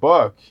writing the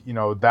book,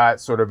 that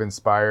sort of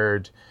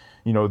inspired,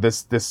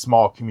 this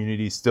small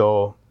community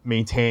still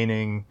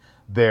maintaining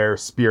their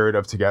spirit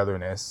of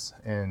togetherness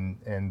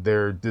and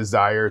their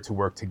desire to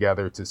work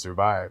together to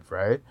survive,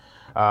 right?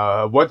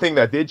 One thing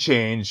that did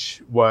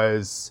change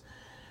was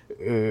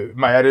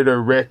my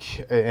editor,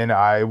 Rick, and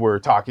I were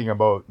talking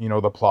about,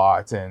 the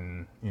plot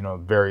and,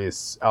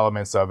 various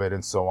elements of it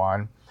and so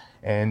on.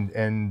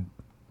 And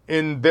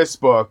in this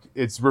book,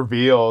 it's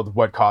revealed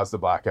what caused the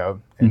blackout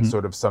and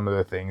sort of some of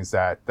the things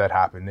that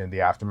happened in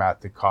the aftermath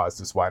that caused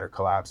this wider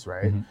collapse,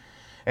 right?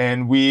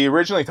 And we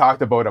originally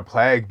talked about a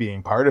plague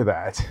being part of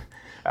that.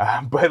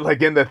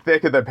 But in the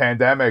thick of the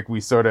pandemic,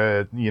 we sort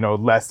of,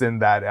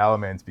 lessened that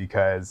element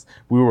because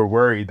we were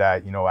worried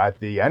that, at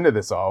the end of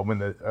this all,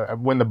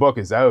 when the book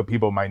is out,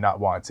 people might not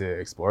want to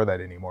explore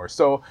that anymore.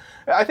 So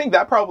I think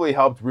that probably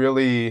helped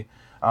really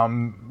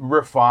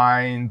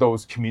refine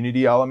those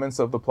community elements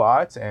of the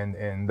plot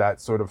and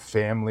that sort of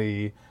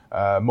family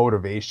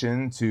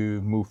motivation to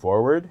move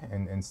forward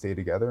and stay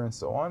together and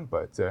so on.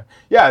 But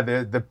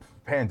the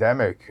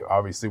pandemic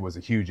obviously was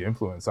a huge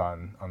influence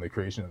on the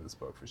creation of this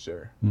book for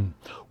sure.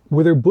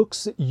 Were there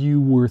books that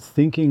you were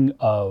thinking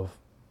of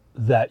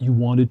that you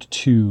wanted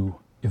to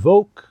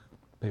evoke,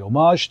 pay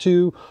homage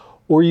to,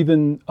 or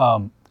even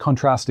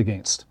contrast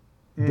against?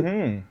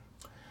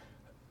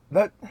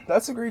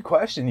 That's a great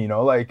question.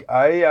 Like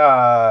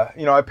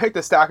I picked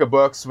a stack of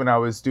books when I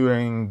was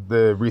doing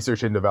the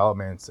research and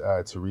development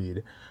to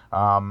read.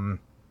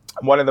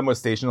 One of them was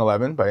Station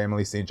 11 by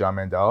Emily St. John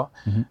Mandel.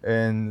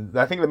 And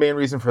I think the main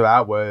reason for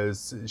that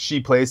was she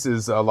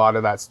places a lot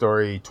of that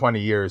story 20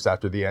 years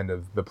after the end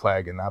of the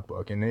plague in that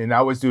book. And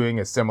I was doing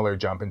a similar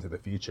jump into the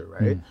future,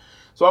 right?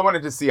 So I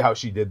wanted to see how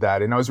she did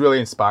that. And I was really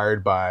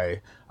inspired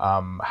by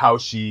how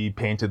she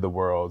painted the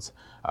world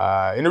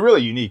in a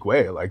really unique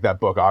way. Like that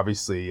book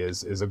obviously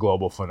is a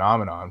global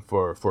phenomenon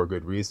for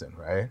good reason,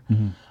 right?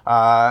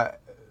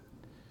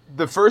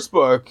 The first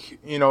book,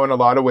 in a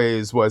lot of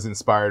ways was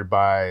inspired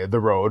by The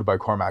Road by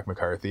Cormac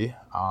McCarthy.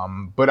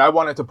 But I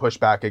wanted to push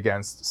back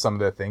against some of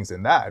the things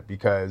in that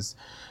because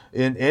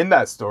in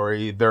that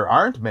story, there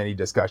aren't many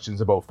discussions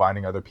about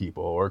finding other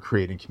people or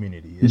creating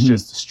community. It's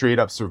just straight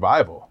up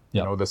survival.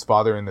 This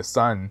father and the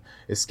son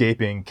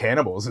escaping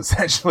cannibals,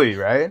 essentially,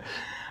 right?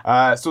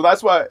 So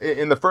that's what,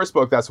 in the first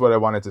book, that's what I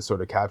wanted to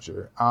sort of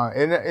capture.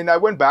 And I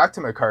went back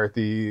to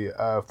McCarthy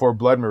for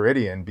Blood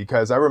Meridian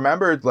because I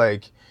remembered,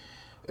 like,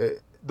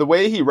 the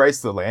way he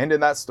writes the land in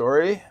that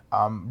story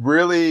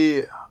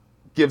really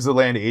gives the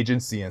land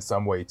agency in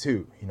some way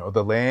too.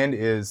 The land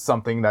is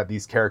something that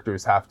these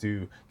characters have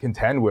to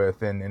contend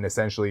with and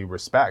essentially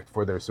respect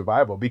for their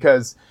survival,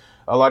 because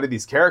a lot of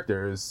these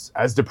characters,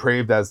 as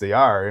depraved as they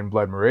are in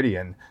Blood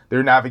Meridian,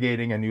 they're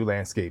navigating a new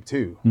landscape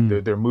too.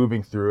 They're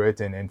moving through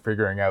it and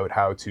figuring out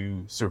how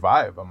to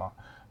survive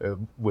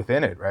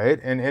within it, right?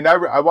 And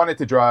I wanted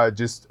to draw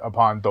just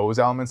upon those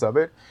elements of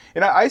it.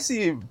 And I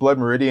see Blood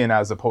Meridian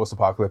as a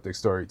post-apocalyptic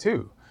story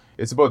too.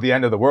 It's about the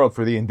end of the world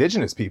for the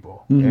indigenous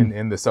people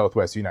in the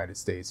Southwest United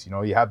States.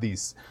 You have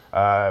these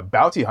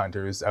bounty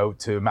hunters out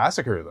to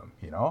massacre them,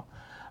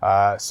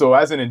 So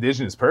as an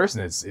indigenous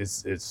person,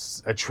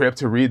 it's a trip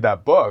to read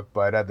that book,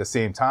 but at the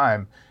same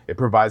time, it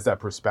provides that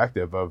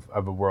perspective of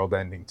a world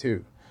ending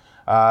too.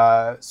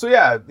 So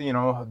yeah,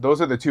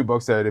 those are the two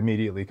books that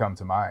immediately come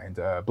to mind,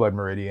 Blood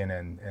Meridian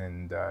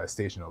and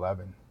Station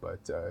 11.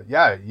 But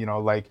yeah,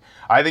 like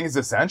I think it's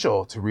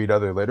essential to read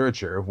other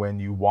literature when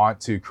you want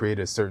to create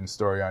a certain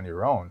story on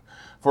your own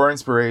for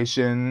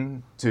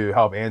inspiration, to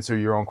help answer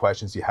your own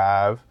questions you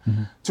have,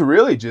 to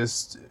really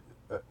just,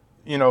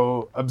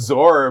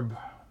 absorb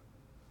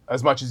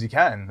as much as you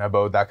can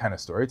about that kind of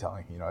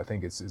storytelling. I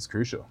think it's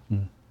crucial.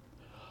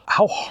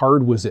 How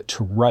hard was it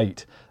to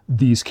write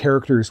these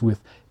characters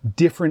with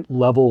different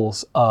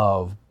levels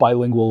of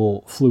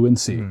bilingual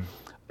fluency?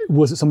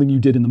 Was it something you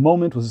did in the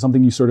moment? Was it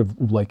something you sort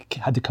of like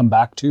had to come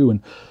back to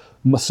and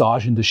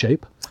massage into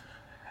shape?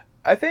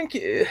 I think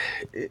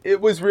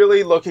it was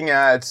really looking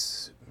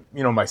at,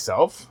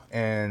 myself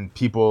and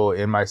people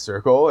in my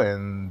circle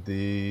and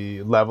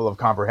the level of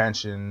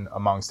comprehension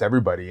amongst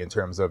everybody in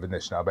terms of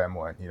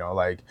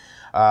Anishinaabe.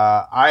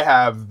 I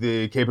have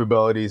the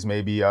capabilities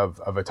maybe of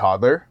a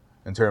toddler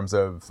in terms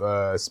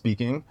of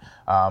speaking,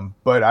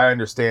 but I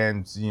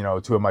understand,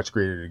 to a much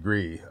greater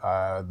degree,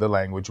 the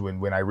language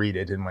when I read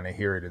it and when I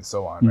hear it and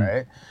so on,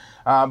 right?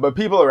 But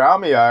people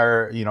around me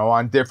are,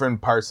 on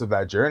different parts of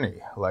that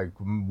journey. Like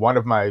one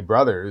of my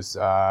brothers,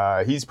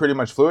 he's pretty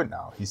much fluent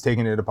now. He's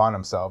taken it upon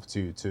himself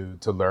to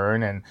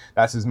learn, and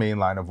that's his main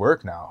line of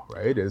work now,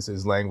 right?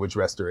 Is language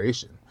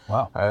restoration.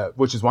 Wow.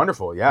 Which is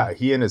wonderful. Yeah,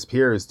 he and his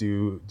peers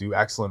do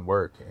excellent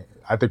work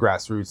at the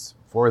grassroots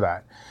for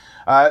that.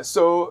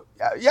 So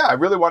I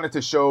really wanted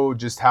to show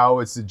just how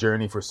it's a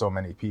journey for so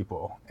many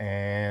people.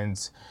 And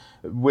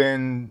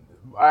when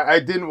I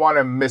didn't want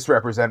to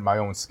misrepresent my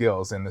own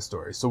skills in the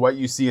story. So what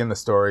you see in the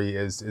story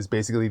is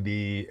basically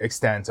the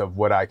extent of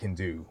what I can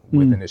do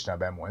with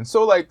Anishinaabe.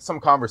 So like some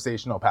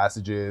conversational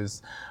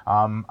passages,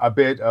 a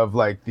bit of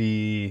like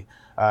the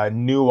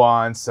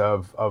nuance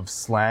of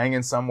slang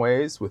in some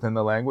ways within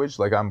the language.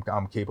 Like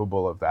I'm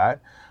capable of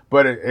that.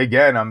 But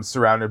again, I'm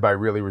surrounded by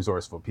really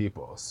resourceful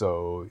people.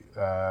 So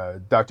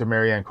Dr.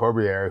 Marianne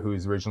Corbiere,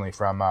 who's originally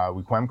from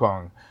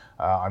Wikwemkong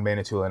on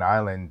Manitoulin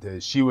Island,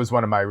 she is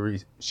one of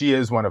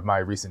my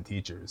recent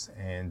teachers.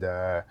 And,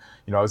 I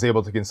was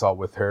able to consult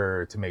with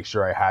her to make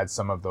sure I had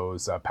some of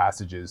those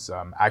passages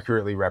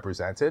accurately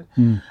represented.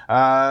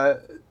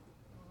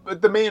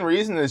 But the main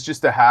reason is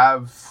just to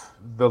have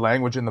the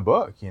language in the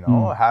book,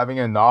 having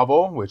a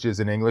novel, which is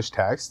an English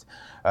text,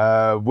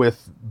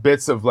 with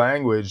bits of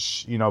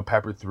language,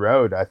 peppered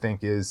throughout, I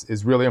think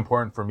is really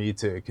important for me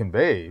to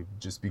convey,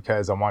 just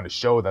because I want to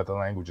show that the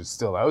language is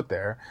still out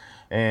there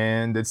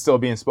and it's still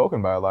being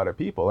spoken by a lot of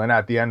people. And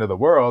at the end of the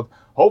world,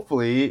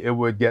 hopefully it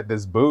would get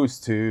this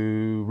boost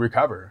to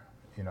recover,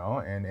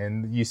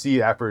 and you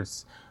see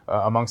efforts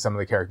among some of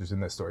the characters in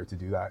this story to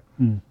do that.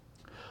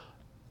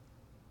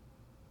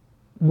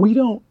 We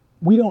don't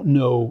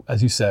know,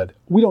 as you said,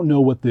 we don't know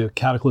what the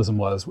cataclysm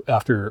was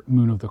after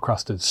Moon of the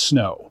Crusted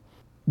Snow.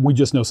 We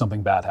just know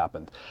something bad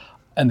happened,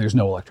 and there's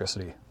no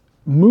electricity.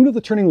 Moon of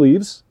the Turning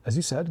Leaves, as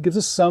you said, gives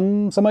us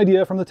some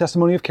idea from the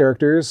testimony of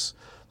characters.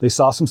 They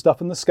saw some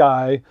stuff in the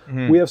sky.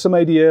 We have some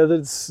idea that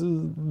it's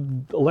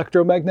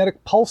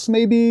electromagnetic pulse,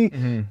 maybe.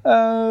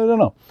 I don't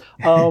know.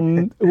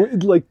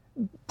 Like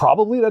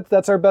probably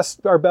that's our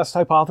best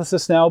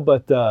hypothesis now,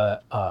 but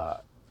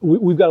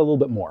we've got a little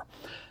bit more.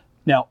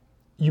 Now,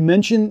 you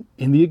mentioned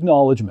in the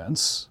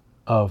acknowledgements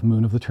of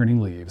Moon of the Turning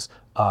Leaves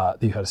that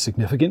you had a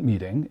significant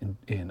meeting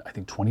in I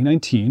think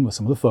 2019 with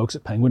some of the folks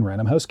at Penguin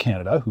Random House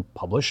Canada who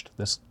published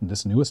this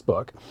newest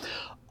book.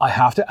 I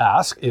have to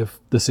ask if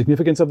the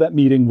significance of that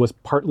meeting was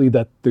partly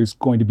that there's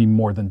going to be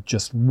more than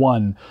just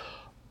one.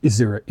 Is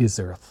there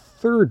a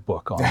third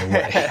book on the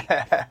way?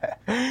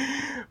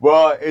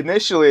 Well,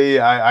 initially,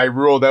 I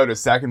ruled out a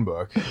second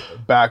book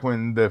back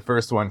when the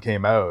first one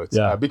came out.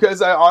 Yeah.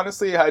 Because I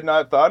honestly had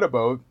not thought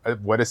about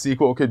what a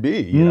sequel could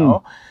be, you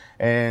know?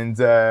 And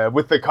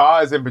with The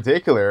Cause in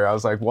particular, I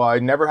was like, well, I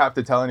never have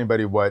to tell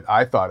anybody what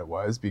I thought it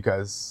was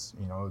because,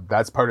 you know,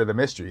 that's part of the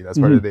mystery. That's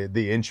part of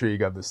the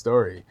intrigue of the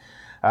story.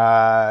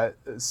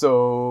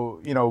 So,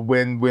 you know,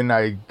 when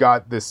I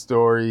got this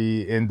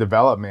story in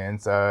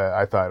development,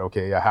 I thought,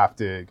 okay, I have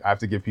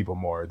to give people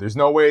more. There's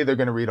no way they're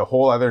going to read a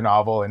whole other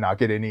novel and not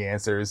get any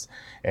answers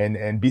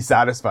and be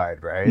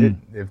satisfied, right?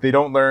 If they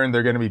don't learn,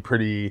 they're going to be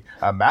pretty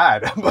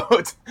mad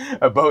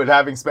about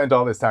having spent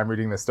all this time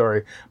reading this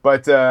story.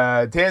 But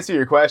to answer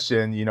your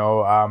question, you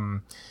know,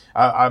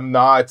 I'm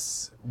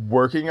not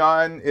working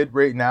on it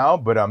right now,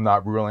 but I'm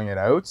not ruling it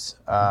out.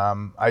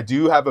 I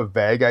do have a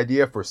vague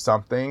idea for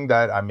something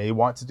that I may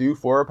want to do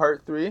for a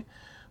part 3,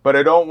 but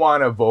I don't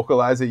want to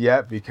vocalize it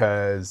yet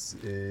because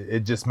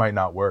it just might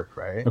not work,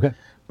 right? Okay.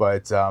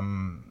 But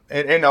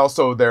and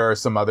also there are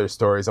some other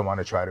stories I want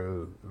to try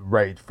to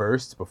write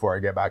first before I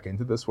get back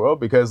into this world,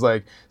 because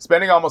like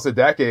spending almost a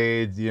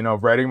decade, you know,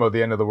 writing about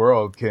the end of the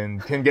world can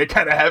get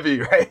kind of heavy,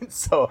 right?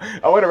 So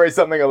I want to write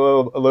something a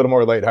little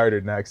more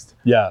lighthearted next.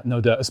 Yeah,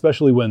 no doubt,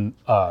 especially when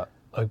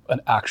an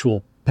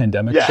actual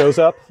pandemic shows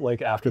up,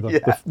 like after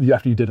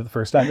after you did it the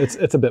first time.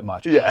 It's a bit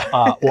much.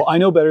 Yeah. Well, I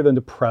know better than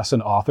to press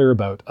an author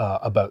about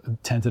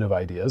tentative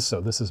ideas,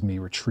 so this is me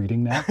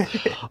retreating now.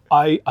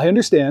 I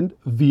understand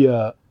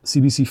via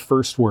CBC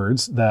First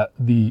Words that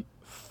the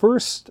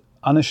first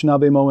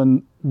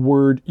Anishinaabemowin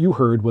word you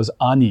heard was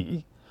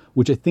ani,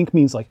 which I think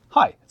means like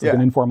hi. It's like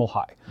an informal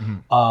hi.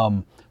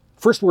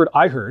 First word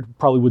I heard,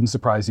 probably wouldn't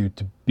surprise you,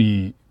 to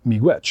be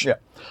miigwech. Yeah.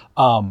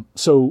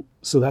 So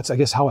that's, I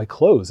guess, how I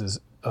close is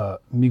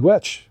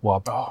miigwech.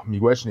 Well, oh,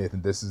 miigwech,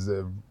 Nathan. This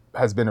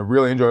has been a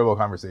really enjoyable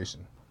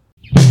conversation.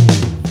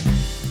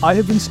 I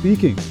have been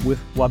speaking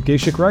with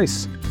Waubgeshig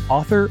Rice,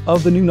 author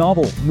of the new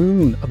novel,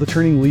 Moon of the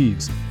Turning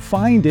Leaves.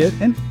 Find it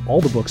and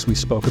all the books we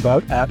spoke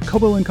about at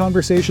Kobo and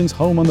Conversation's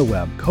home on the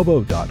web,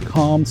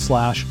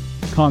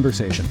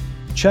 kobo.com/conversation.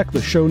 Check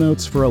the show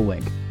notes for a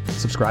link.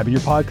 Subscribe in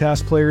your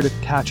podcast player to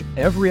catch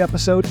every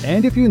episode.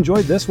 And if you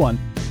enjoyed this one,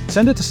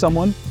 send it to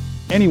someone,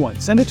 anyone.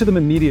 Send it to them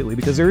immediately,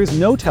 because there is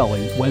no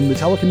telling when the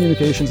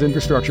telecommunications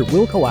infrastructure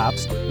will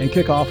collapse and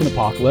kick off an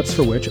apocalypse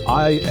for which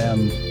I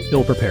am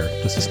ill-prepared,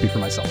 just to speak for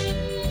myself.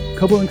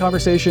 Kobo and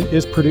Conversation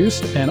is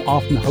produced and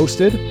often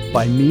hosted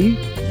by me,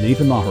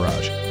 Nathan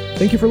Maharaj.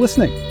 Thank you for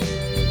listening.